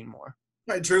developing more.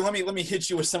 All right, Drew, let me hit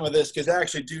you with some of this because I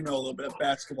actually do know a little bit of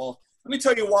basketball. Let me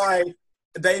tell you why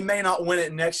they may not win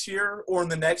it next year or in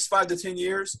the next 5 to 10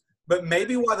 years, but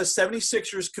maybe why the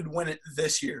 76ers could win it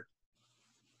this year.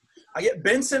 I get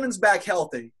Ben Simmons back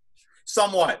healthy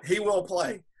somewhat. He will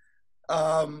play.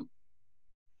 And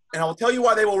I will tell you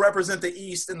why they will represent the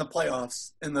East in the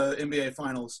playoffs in the NBA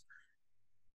Finals.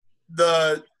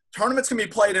 The tournament's going to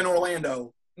be played in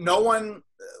Orlando.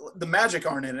 The Magic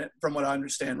aren't in it from what I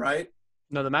understand, right?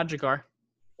 No, the Magic are.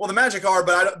 Well, the Magic are,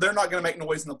 but they're not going to make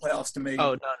noise in the playoffs to me.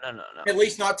 Oh, no. At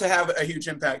least not to have a huge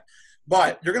impact.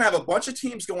 But you're going to have a bunch of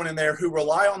teams going in there who a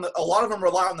lot of them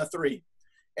rely on the three.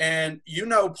 And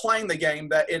playing the game,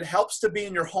 that it helps to be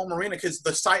in your home arena because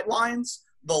the sight lines,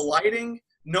 the lighting,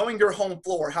 knowing your home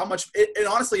floor, how much it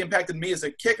honestly impacted me as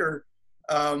a kicker.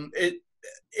 It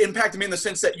impacted me in the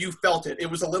sense that you felt it.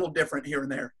 It was a little different here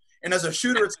and there. And as a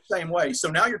shooter, it's the same way. So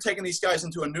now you're taking these guys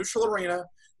into a neutral arena.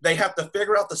 They have to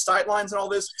figure out the sight lines and all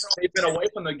this. They've been away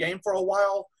from the game for a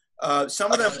while.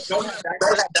 Some of them don't have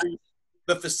access to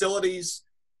the facilities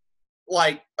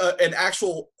like an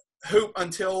actual hoop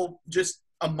until just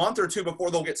a month or two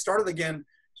before they'll get started again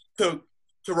to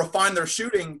refine their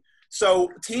shooting.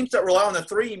 So teams that rely on the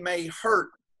three may hurt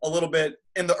a little bit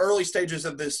in the early stages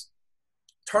of this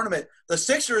tournament. The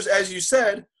Sixers, as you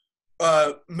said,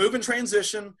 move in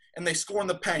transition and they score in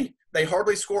the paint. They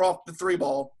hardly score off the three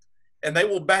ball, and they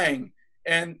will bang.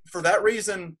 And for that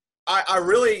reason, I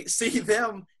really see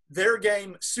their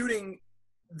game suiting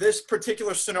this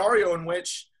particular scenario in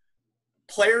which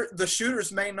the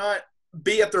shooters may not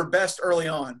be at their best early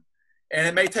on. and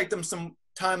it may take them some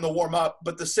time to warm up,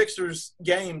 but the Sixers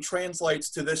game translates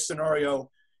to this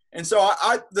scenario. And so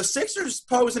the Sixers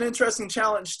pose an interesting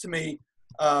challenge to me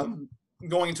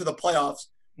going into the playoffs.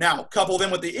 Now, couple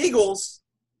them with the Eagles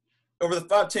over the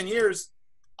 5-10 years,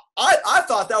 I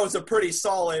thought that was a pretty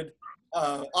solid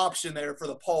option there for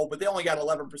the poll, but they only got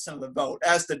 11% of the vote,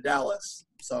 as did Dallas.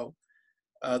 So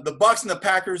the Bucks and the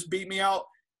Packers beat me out.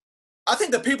 I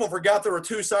think that people forgot there were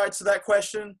two sides to that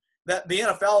question, that the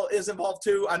NFL is involved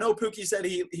too. I know Pookie said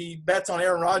he bets on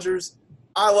Aaron Rodgers.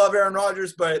 I love Aaron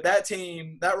Rodgers, but that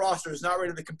team, that roster is not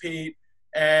ready to compete.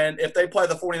 And if they play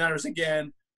the 49ers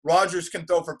again, Rodgers can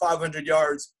throw for 500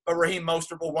 yards, but Raheem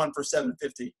Mostert will run for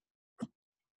 750.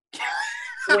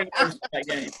 That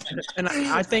game. And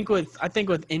I think with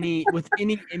any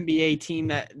NBA team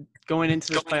that going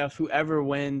into the playoffs, whoever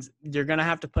wins, you're gonna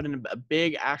have to put in a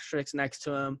big asterisk next to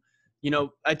them.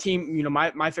 A team.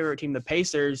 My favorite team, the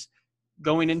Pacers,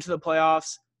 going into the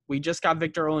playoffs. We just got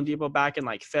Victor Oladipo back in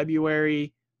like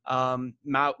February. Malcolm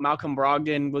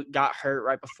Brogdon got hurt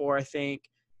right before, I think.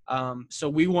 So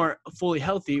we weren't fully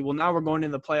healthy. Well, now we're going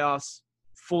into the playoffs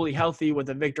fully healthy with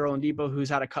a Victor Oladipo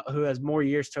who has more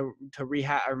years to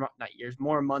rehab, or not years,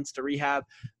 more months to rehab.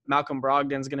 Malcolm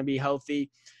Brogdon's going to be healthy.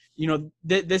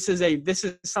 This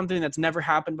is something that's never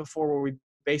happened before, where we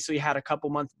basically had a couple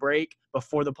month break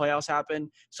before the playoffs happened.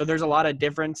 So there's a lot of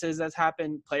differences that's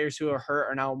happened. Players who are hurt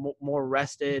are now more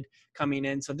rested coming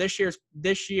in. So this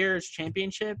year's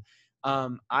championship,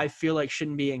 I feel like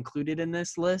shouldn't be included in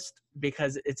this list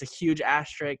because it's a huge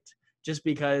asterisk just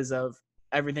because of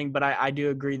everything. But I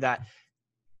do agree that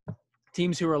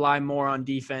teams who rely more on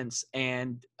defense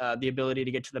and the ability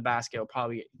to get to the basket will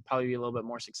probably be a little bit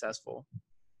more successful.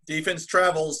 Defense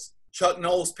travels. Chuck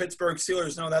Knowles, Pittsburgh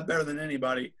Steelers know that better than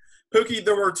anybody. Pookie,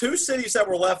 there were two cities that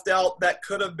were left out that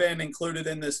could have been included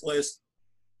in this list.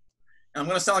 And I'm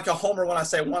going to sound like a homer when I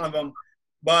say one of them,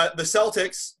 but the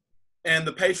Celtics and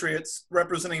the Patriots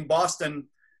representing Boston,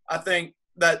 I think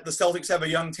that the Celtics have a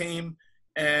young team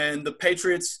and the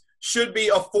Patriots should be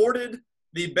afforded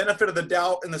the benefit of the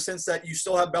doubt in the sense that you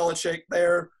still have Belichick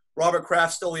there, Robert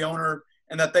Kraft still the owner,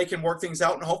 and that they can work things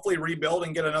out and hopefully rebuild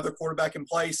and get another quarterback in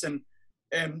place and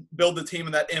build the team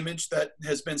in that image that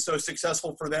has been so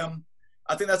successful for them.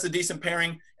 I think that's a decent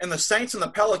pairing. And the Saints and the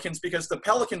Pelicans, because the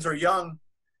Pelicans are young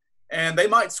and they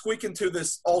might squeak into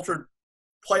this altered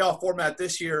playoff format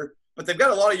this year, but they've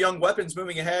got a lot of young weapons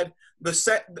moving ahead,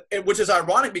 which is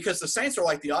ironic because the Saints are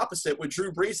like the opposite with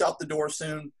Drew Brees out the door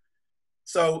soon.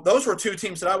 So those were two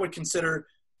teams that I would consider.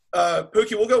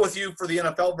 Pookie, we'll go with you for the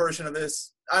NFL version of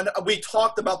this. We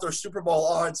talked about their Super Bowl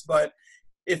odds, but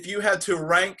if you had to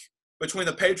rank between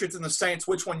the Patriots and the Saints,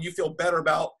 which one you feel better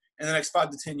about in the next 5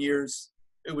 to 10 years,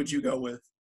 who would you go with?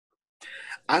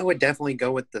 I would definitely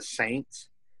go with the Saints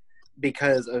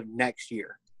because of next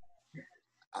year.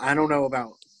 I don't know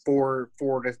about 4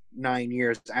 to 9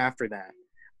 years after that,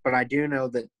 but I do know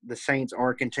that the Saints are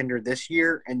a contender this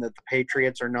year and that the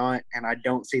Patriots are not, and I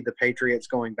don't see the Patriots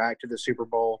going back to the Super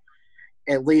Bowl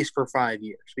at least for 5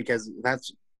 years because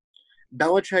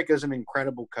Belichick is an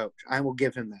incredible coach. I will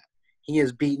give him that. He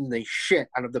has beaten the shit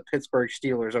out of the Pittsburgh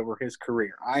Steelers over his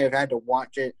career. I have had to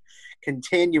watch it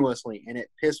continuously, and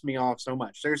it pissed me off so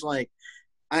much.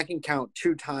 I can count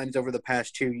 2 times over the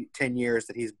past 10 years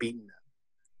that he's beaten them,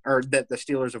 or that the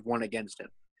Steelers have won against him.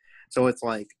 So it's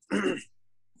like,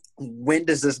 when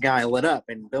does this guy let up?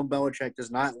 And Bill Belichick does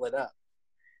not let up.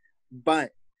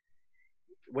 But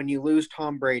when you lose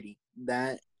Tom Brady,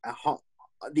 the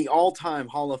all-time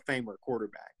Hall of Famer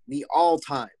quarterback, the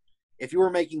all-time, if you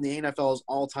were making the NFL's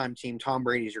all-time team, Tom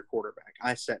Brady's your quarterback.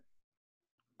 I said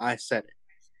it.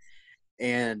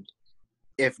 And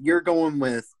if you're going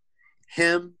with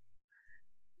him,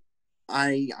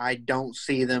 I don't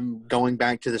see them going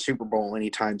back to the Super Bowl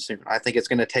anytime soon. I think it's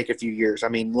going to take a few years. I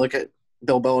mean, look at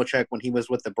Bill Belichick when he was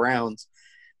with the Browns.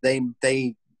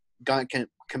 They got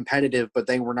competitive, but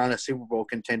they were not a Super Bowl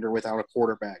contender without a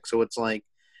quarterback. So it's like,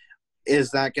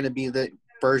 is that going to be the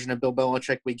version of Bill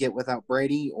Belichick we get without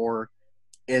Brady, or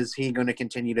is he going to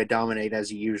continue to dominate as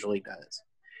he usually does?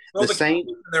 Throw the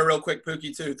Saints in there real quick,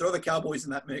 Pookie, too. Throw the Cowboys in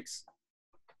that mix.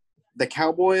 The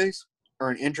Cowboys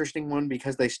are an interesting one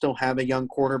because they still have a young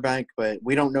quarterback, but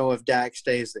we don't know if Dak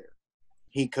stays there.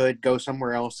 He could go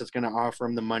somewhere else that's going to offer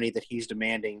him the money that he's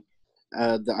demanding.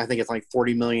 I think it's like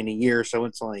 $40 million a year. So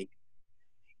it's like,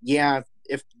 yeah,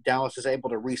 if Dallas is able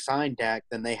to re-sign Dak,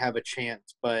 then they have a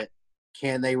chance. But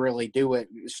can they really do it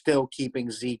still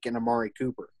keeping Zeke and Amari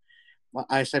Cooper?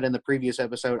 I said in the previous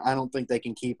episode, I don't think they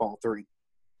can keep all 3.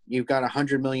 You've got a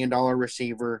 $100 million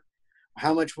receiver.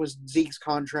 How much was Zeke's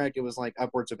contract? It was like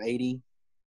upwards of 80.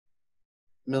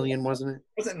 million, wasn't it?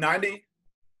 Was it 90?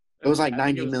 It was like I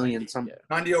think it 90 was million 90, something.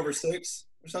 yeah. 90 over 6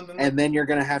 or something. And then you're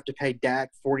going to have to pay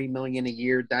Dak $40 million a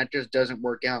year. That just doesn't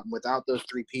work out. And without those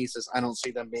three pieces, I don't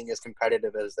see them being as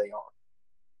competitive as they are.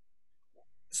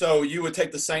 So you would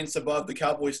take the Saints above the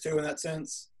Cowboys too in that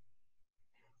sense?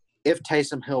 If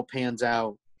Taysom Hill pans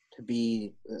out to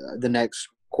be the next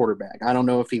quarterback, I don't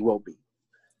know if he will be.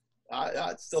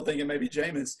 I still think it may be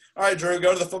Jameis. All right, Drew,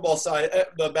 go to the football side,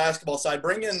 the basketball side.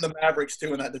 Bring in the Mavericks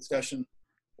too in that discussion.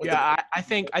 Yeah, I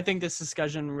think this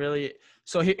discussion really.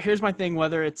 So here's my thing: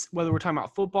 whether we're talking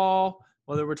about football,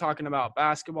 whether we're talking about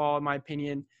basketball, in my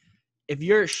opinion, if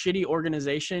you're a shitty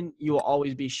organization, you will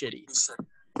always be shitty.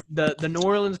 The New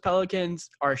Orleans Pelicans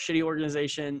are a shitty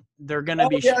organization. They're gonna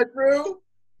be. Yeah, Drew.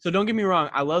 So don't get me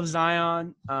wrong. I love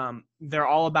Zion. They're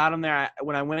all about him there.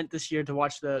 When I went this year to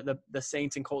watch the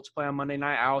Saints and Colts play on Monday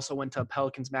night, I also went to a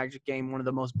Pelicans Magic game, one of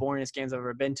the most boringest games I've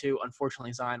ever been to.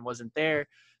 Unfortunately, Zion wasn't there.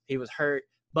 He was hurt.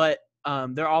 But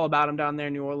they're all about him down there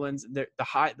in New Orleans. The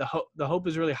hope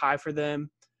is really high for them.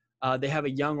 They have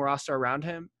a young roster around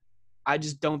him. I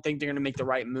just don't think they're going to make the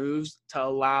right moves to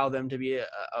allow them to be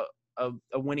a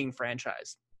winning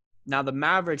franchise. Now, the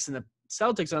Mavericks and the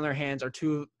Celtics, on their hands, are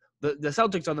two. The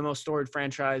Celtics are the most storied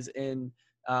franchise in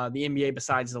the NBA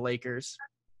besides the Lakers.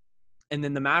 And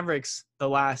then the Mavericks,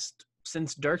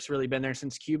 since Dirk's really been there,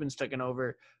 since Cuban's taken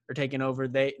over,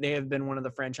 they have been one of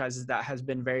the franchises that has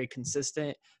been very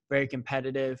consistent, very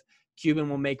competitive. Cuban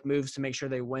will make moves to make sure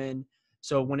they win.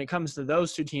 So when it comes to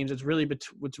those two teams, it's really a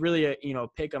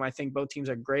pick 'em. I think both teams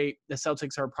are great. The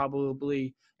Celtics are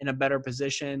probably in a better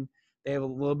position. They have a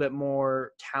little bit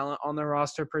more talent on their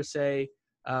roster per se.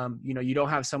 You don't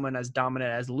have someone as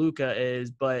dominant as Luka is,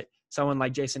 but someone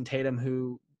like Jason Tatum,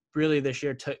 who really this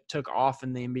year took off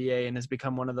in the NBA and has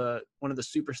become one of the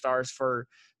superstars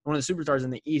in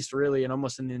the East, really, and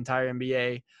almost in the entire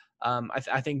NBA.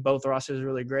 I think both rosters are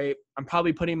really great. I'm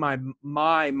probably putting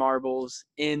my marbles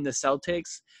in the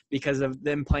Celtics because of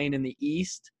them playing in the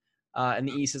East, and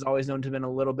the East is always known to have been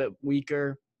a little bit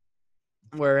weaker.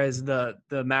 Whereas the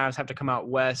Mavs have to come out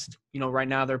west. Right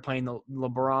now they're playing the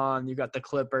LeBron. You got the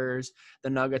Clippers. The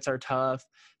Nuggets are tough.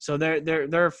 So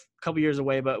they're a couple years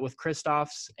away. But with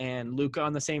Kristaps and Luka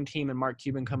on the same team and Mark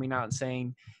Cuban coming out and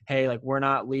saying, "Hey, we're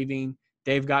not leaving,"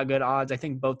 they've got good odds. I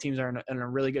think both teams are in a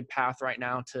really good path right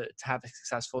now to have a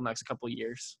successful next couple of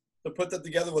years. To put that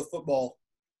together with football.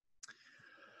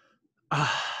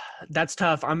 That's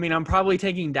tough. I mean, I'm probably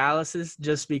taking Dallas's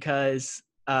just because.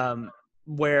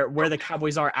 Where the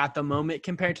Cowboys are at the moment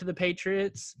compared to the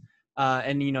Patriots.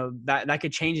 And that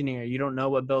could change in a year. You don't know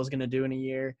what Bill's going to do in a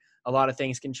year. A lot of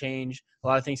things can change. A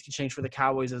lot of things can change for the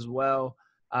Cowboys as well.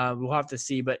 We'll have to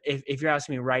see. But if you're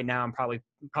asking me right now, I'm probably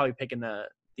picking the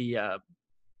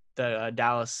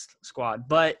Dallas squad.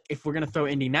 But if we're going to throw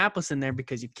Indianapolis in there,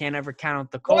 because you can't ever count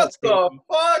out the Colts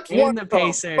and the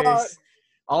Pacers,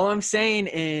 all I'm saying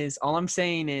is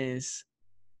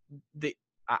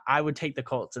I would take the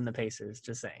Colts and the Pacers,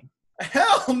 just saying.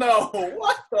 Hell no.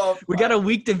 What the fuck? We got a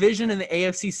weak division in the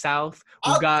AFC South.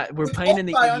 We're playing in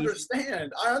the East. I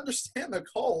understand the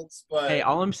Colts, but hey,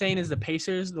 all I'm saying is the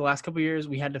Pacers, the last couple of years,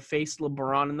 we had to face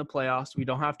LeBron in the playoffs. We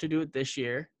don't have to do it this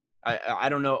year. I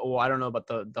don't know. Well, I don't know about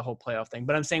the whole playoff thing,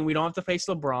 but I'm saying we don't have to face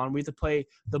LeBron. We have to play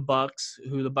the Bucks,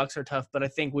 who the Bucks are tough, but I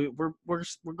think we're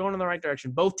going in the right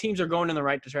direction. Both teams are going in the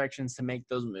right directions to make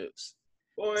those moves.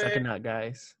 Suck it up,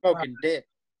 guys. Fucking dick.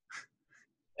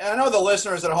 I know the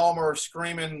listeners at home are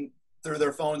screaming through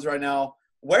their phones right now.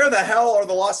 Where the hell are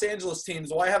the Los Angeles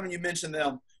teams? Why haven't you mentioned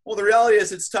them? Well, the reality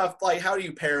is it's tough. How do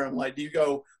you pair them? Do you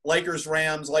go Lakers,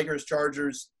 Rams, Lakers,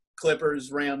 Chargers,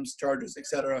 Clippers, Rams, Chargers,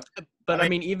 etc.? But I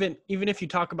mean, even if you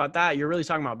talk about that, you're really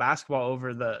talking about basketball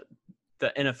over the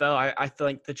NFL. I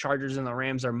think the Chargers and the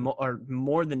Rams are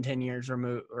more than 10 years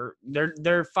removed, or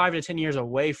they're 5 to 10 years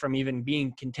away from even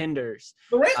being contenders.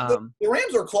 The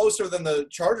Rams are closer than the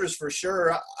Chargers for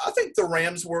sure. I think the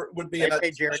Rams would be in that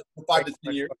for 5 to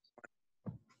 10 years.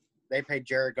 They paid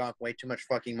Jared Goff way too much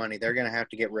fucking money. They're going to have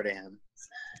to get rid of him.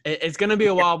 It's going to be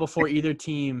a while before either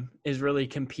team is really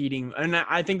competing. And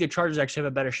I think the Chargers actually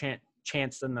have a better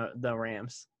chance than the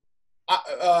Rams.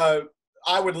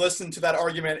 I would listen to that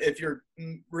argument if you're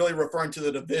really referring to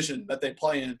the division that they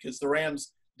play in, because the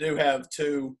Rams do have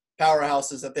two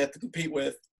powerhouses that they have to compete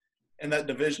with in that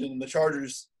division. The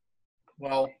Chargers,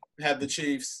 have the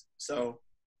Chiefs. So,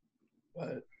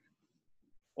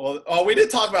 we did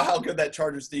talk about how good that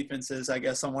Chargers defense is, I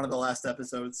guess, on one of the last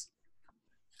episodes.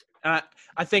 I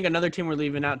think another team we're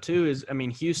leaving out too is,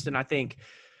 Houston. I think.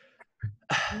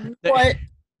 What?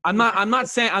 I'm not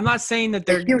saying that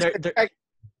they're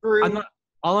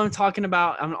all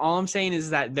I'm saying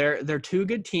is that they're two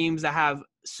good teams that have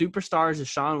superstars: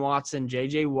 Deshaun Watson,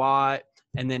 J.J. Watt,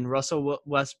 and then Russell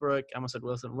Westbrook. I almost said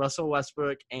Wilson. Russell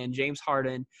Westbrook and James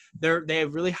Harden. They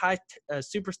have really high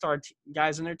superstar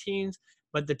guys on their teams,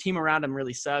 but the team around them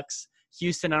really sucks.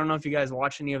 Houston, I don't know if you guys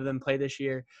watch any of them play this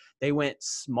year. They went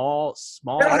small.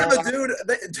 They don't have a dude.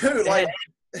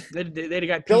 They had a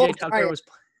guy, PJ Tucker was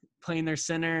playing their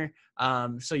center.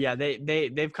 So yeah,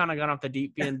 they've kind of gone off the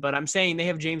deep end. But I'm saying they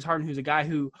have James Harden, who's a guy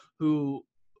who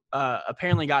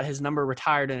apparently got his number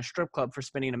retired in a strip club for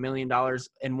spending $1 million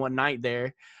in one night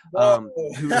there.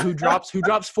 Who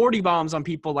drops 40 bombs on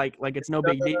people like it's no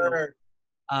big deal.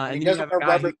 And he doesn't wear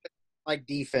rubber like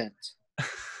defense.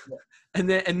 And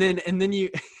then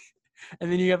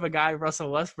you have a guy,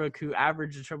 Russell Westbrook, who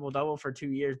averaged a triple-double for 2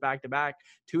 years back-to-back,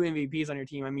 2 MVPs on your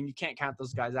team. I mean, you can't count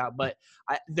those guys out. But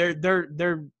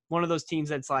they're one of those teams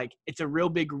that's like it's a real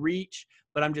big reach.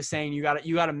 But I'm just saying you got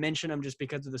to mention them just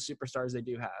because of the superstars they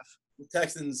do have. The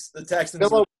Texans.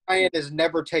 Bill O'Brien is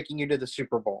never taking you to the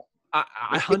Super Bowl. I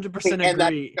 100%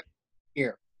 agree.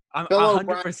 Here, I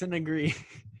 100% agree.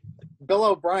 Bill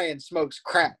O'Brien smokes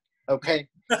crack. Okay,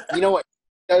 you know what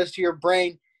it does to your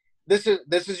brain? This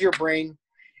is your brain,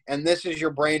 and this is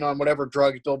your brain on whatever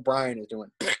drugs Bill O'Brien is doing.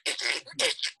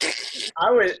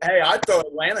 I'd throw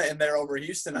Atlanta in there over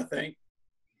Houston, I think,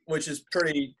 which is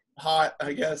pretty hot,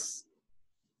 I guess.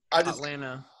 I just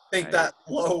Atlanta. think that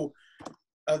low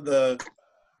of the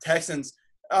Texans.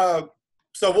 So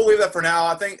we'll leave that for now.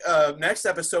 I think next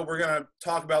episode we're going to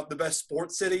talk about the best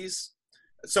sports cities,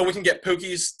 so we can get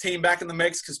Pookie's team back in the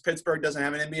mix because Pittsburgh doesn't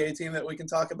have an NBA team that we can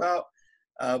talk about,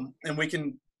 and we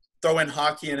can throw in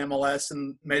hockey and MLS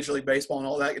and Major League Baseball and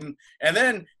all that. And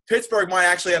then Pittsburgh might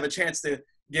actually have a chance to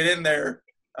get in there,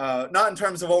 not in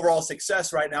terms of overall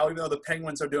success right now, even though the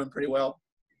Penguins are doing pretty well.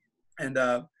 And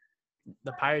the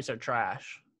Pirates are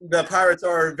trash. The Pirates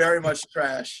are very much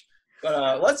trash.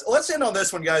 But let's end on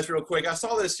this one, guys, real quick. I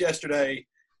saw this yesterday,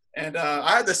 and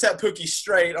I had to set Pookie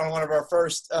straight on one of our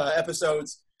first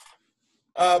episodes.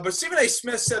 But Stephen A.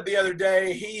 Smith said the other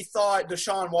day he thought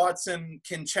Deshaun Watson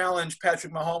can challenge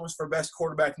Patrick Mahomes for best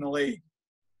quarterback in the league.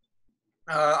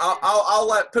 I'll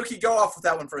let Pookie go off with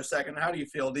that one for a second. How do you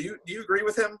feel? Do you agree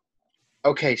with him?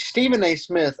 Okay, Stephen A.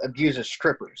 Smith abuses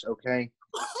strippers. Okay.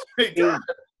 When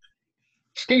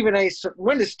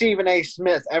has Stephen A.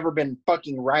 Smith ever been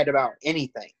fucking right about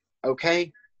anything?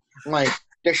 Okay, like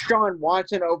Deshaun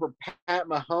Watson over Pat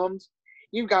Mahomes,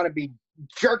 you've got to be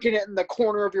jerking it in the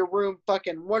corner of your room.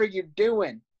 Fucking, what are you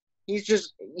doing? He's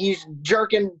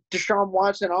jerking Deshaun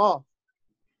Watson off.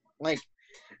 Like,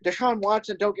 Deshaun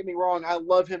Watson, don't get me wrong, I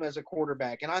love him as a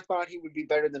quarterback, and I thought he would be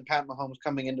better than Pat Mahomes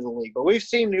coming into the league. But we've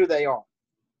seen who they are.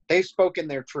 They've spoken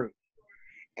their truth.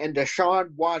 And Deshaun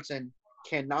Watson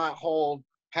cannot hold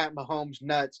Pat Mahomes'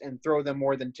 nuts and throw them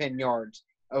more than 10 yards,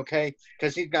 okay?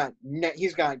 Because he's got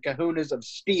kahunas of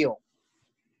steel.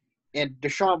 And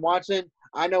Deshaun Watson,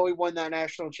 I know he won that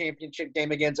national championship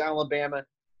game against Alabama.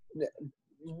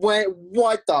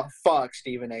 What the fuck,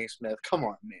 Stephen A. Smith? Come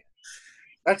on, man.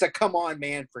 That's a come on,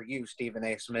 man, for you, Stephen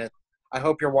A. Smith. I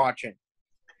hope you're watching.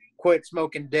 Quit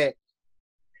smoking dick.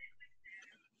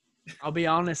 I'll be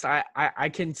honest, I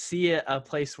can see a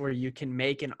place where you can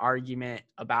make an argument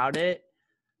about it.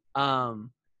 All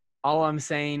I'm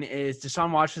saying is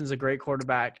Deshaun Watson's a great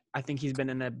quarterback. I think he's been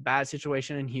in a bad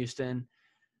situation in Houston.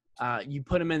 You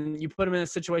put him in a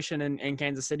situation in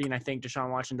Kansas City, and I think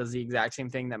Deshaun Watson does the exact same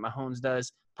thing that Mahomes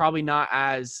does. Probably not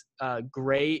as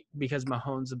great because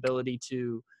Mahomes' ability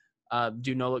to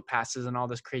do no-look passes and all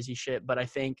this crazy shit. But I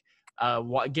think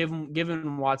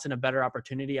giving Watson a better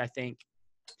opportunity, I think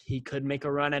he could make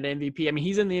a run at MVP. I mean,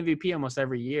 he's in the MVP almost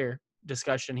every year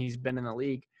discussion. He's been in the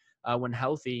league when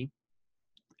healthy.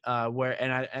 Like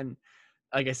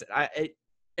I said,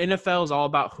 NFL is all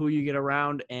about who you get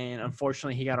around, and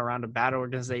unfortunately, he got around a bad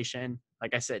organization.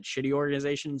 Like I said, shitty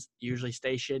organizations usually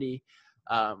stay shitty,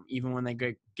 even when they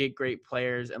get great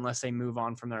players, unless they move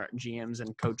on from their GMs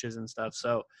and coaches and stuff.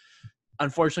 So,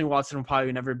 unfortunately, Watson will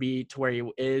probably never be to where he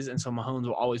is, and so Mahomes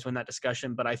will always win that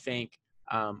discussion. But I think,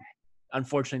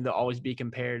 unfortunately, they'll always be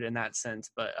compared in that sense.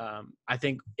 But I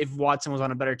think if Watson was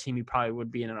on a better team, he probably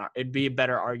would be it'd be a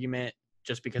better argument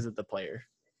just because of the player.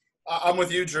 I'm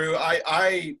with you, Drew.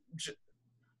 I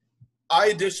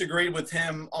disagreed with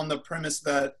him on the premise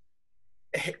that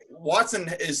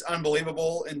Watson is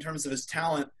unbelievable in terms of his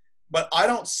talent, but I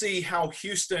don't see how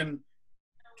Houston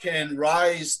can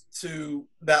rise to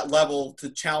that level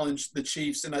to challenge the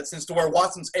Chiefs in that sense, to where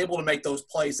Watson's able to make those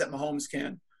plays that Mahomes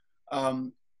can.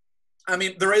 I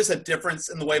mean, there is a difference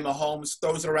in the way Mahomes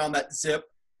throws it around that zip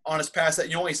on his pass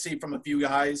that you only see from a few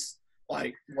guys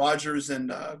like Rodgers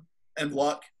and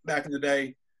Luck back in the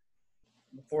day.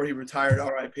 before he retired.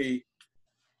 R.I.P.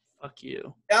 Fuck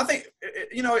you. And I think,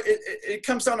 it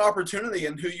comes down to opportunity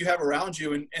and who you have around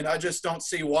you. And I just don't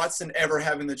see Watson ever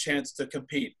having the chance to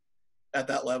compete at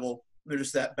that level. They're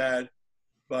just that bad.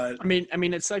 But I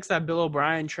mean, it sucks that Bill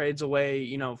O'Brien trades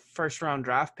away, first-round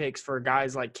draft picks for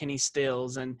guys like Kenny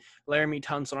Stills and Laramie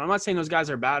Tunsil. I'm not saying those guys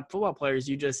are bad football players.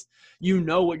 You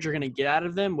know what you're going to get out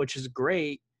of them, which is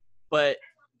great. But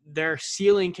their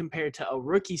ceiling compared to a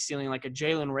rookie ceiling like a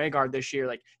Jalen Rager this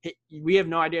year, we have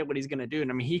no idea what he's going to do.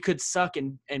 And I mean, he could suck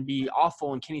and be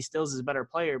awful, and Kenny Stills is a better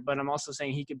player. But I'm also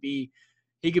saying he could be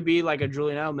like a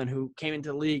Julian Edelman who came into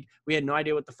the league. We had no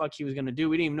idea what the fuck he was going to do.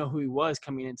 We didn't even know who he was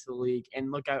coming into the league,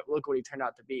 and look what he turned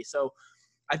out to be. So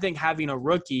I think having a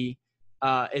rookie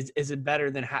is better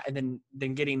than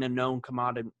getting a known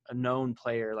commodity, a known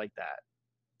player like that.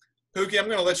 Pookie, I'm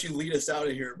going to let you lead us out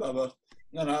of here, Bubba.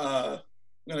 I'm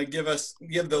going to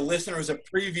give the listeners a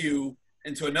preview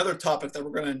into another topic that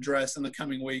we're going to address in the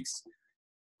coming weeks.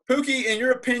 Pookie, in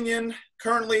your opinion,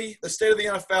 currently the state of the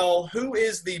NFL, who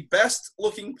is the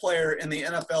best-looking player in the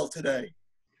NFL today?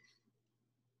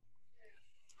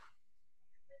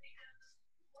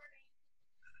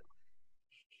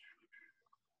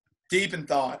 Deep in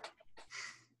thought.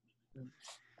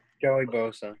 Joey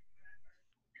Bosa.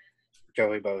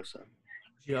 Joey?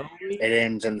 It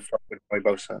ends in the front with Joey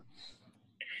Bosa.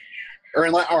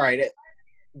 All right,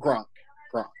 Gronk.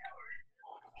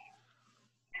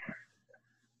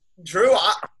 Drew,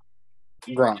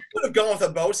 Gronk. I would have gone with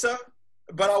a Bosa,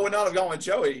 but I would not have gone with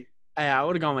Joey. Hey, I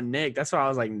would have gone with Nick. That's why I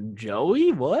was like,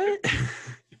 Joey? What?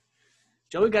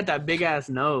 Joey got that big-ass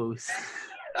nose.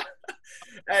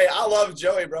 Hey, I love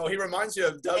Joey, bro. He reminds you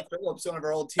of Doug Phillips, one of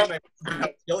our old teammates. How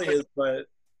skill he is, but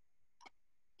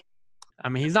I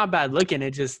mean, he's not bad looking.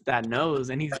 It's just that nose,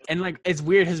 and it's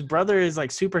weird. His brother is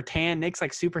like super tan. Nick's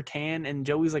like super tan, and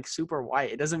Joey's like super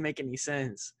white. It doesn't make any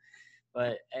sense.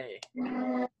 But hey,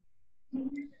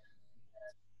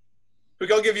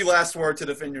 I'll give you last word to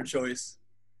defend your choice.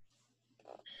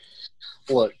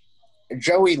 Look,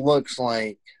 Joey looks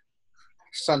like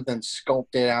something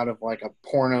sculpted out of like a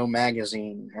porno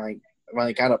magazine,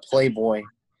 like out of Playboy.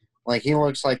 Like he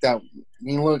looks like that.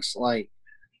 He looks like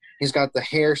he's got the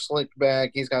hair slicked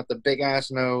back. He's got the big ass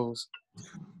nose,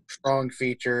 strong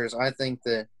features. I think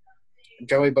that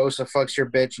Joey Bosa fucks your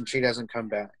bitch and she doesn't come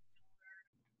back.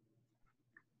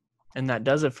 And that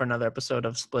does it for another episode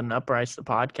of Splitting Uprights, the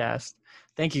podcast.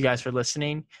 Thank you guys for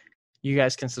listening. You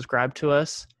guys can subscribe to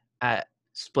us at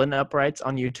Splitting Uprights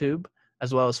on YouTube,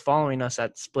 as well as following us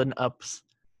at Splitting Ups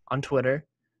on Twitter.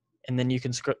 And then you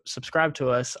can subscribe to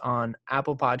us on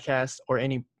Apple Podcasts or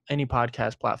any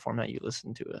podcast platform that you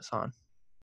listen to us on.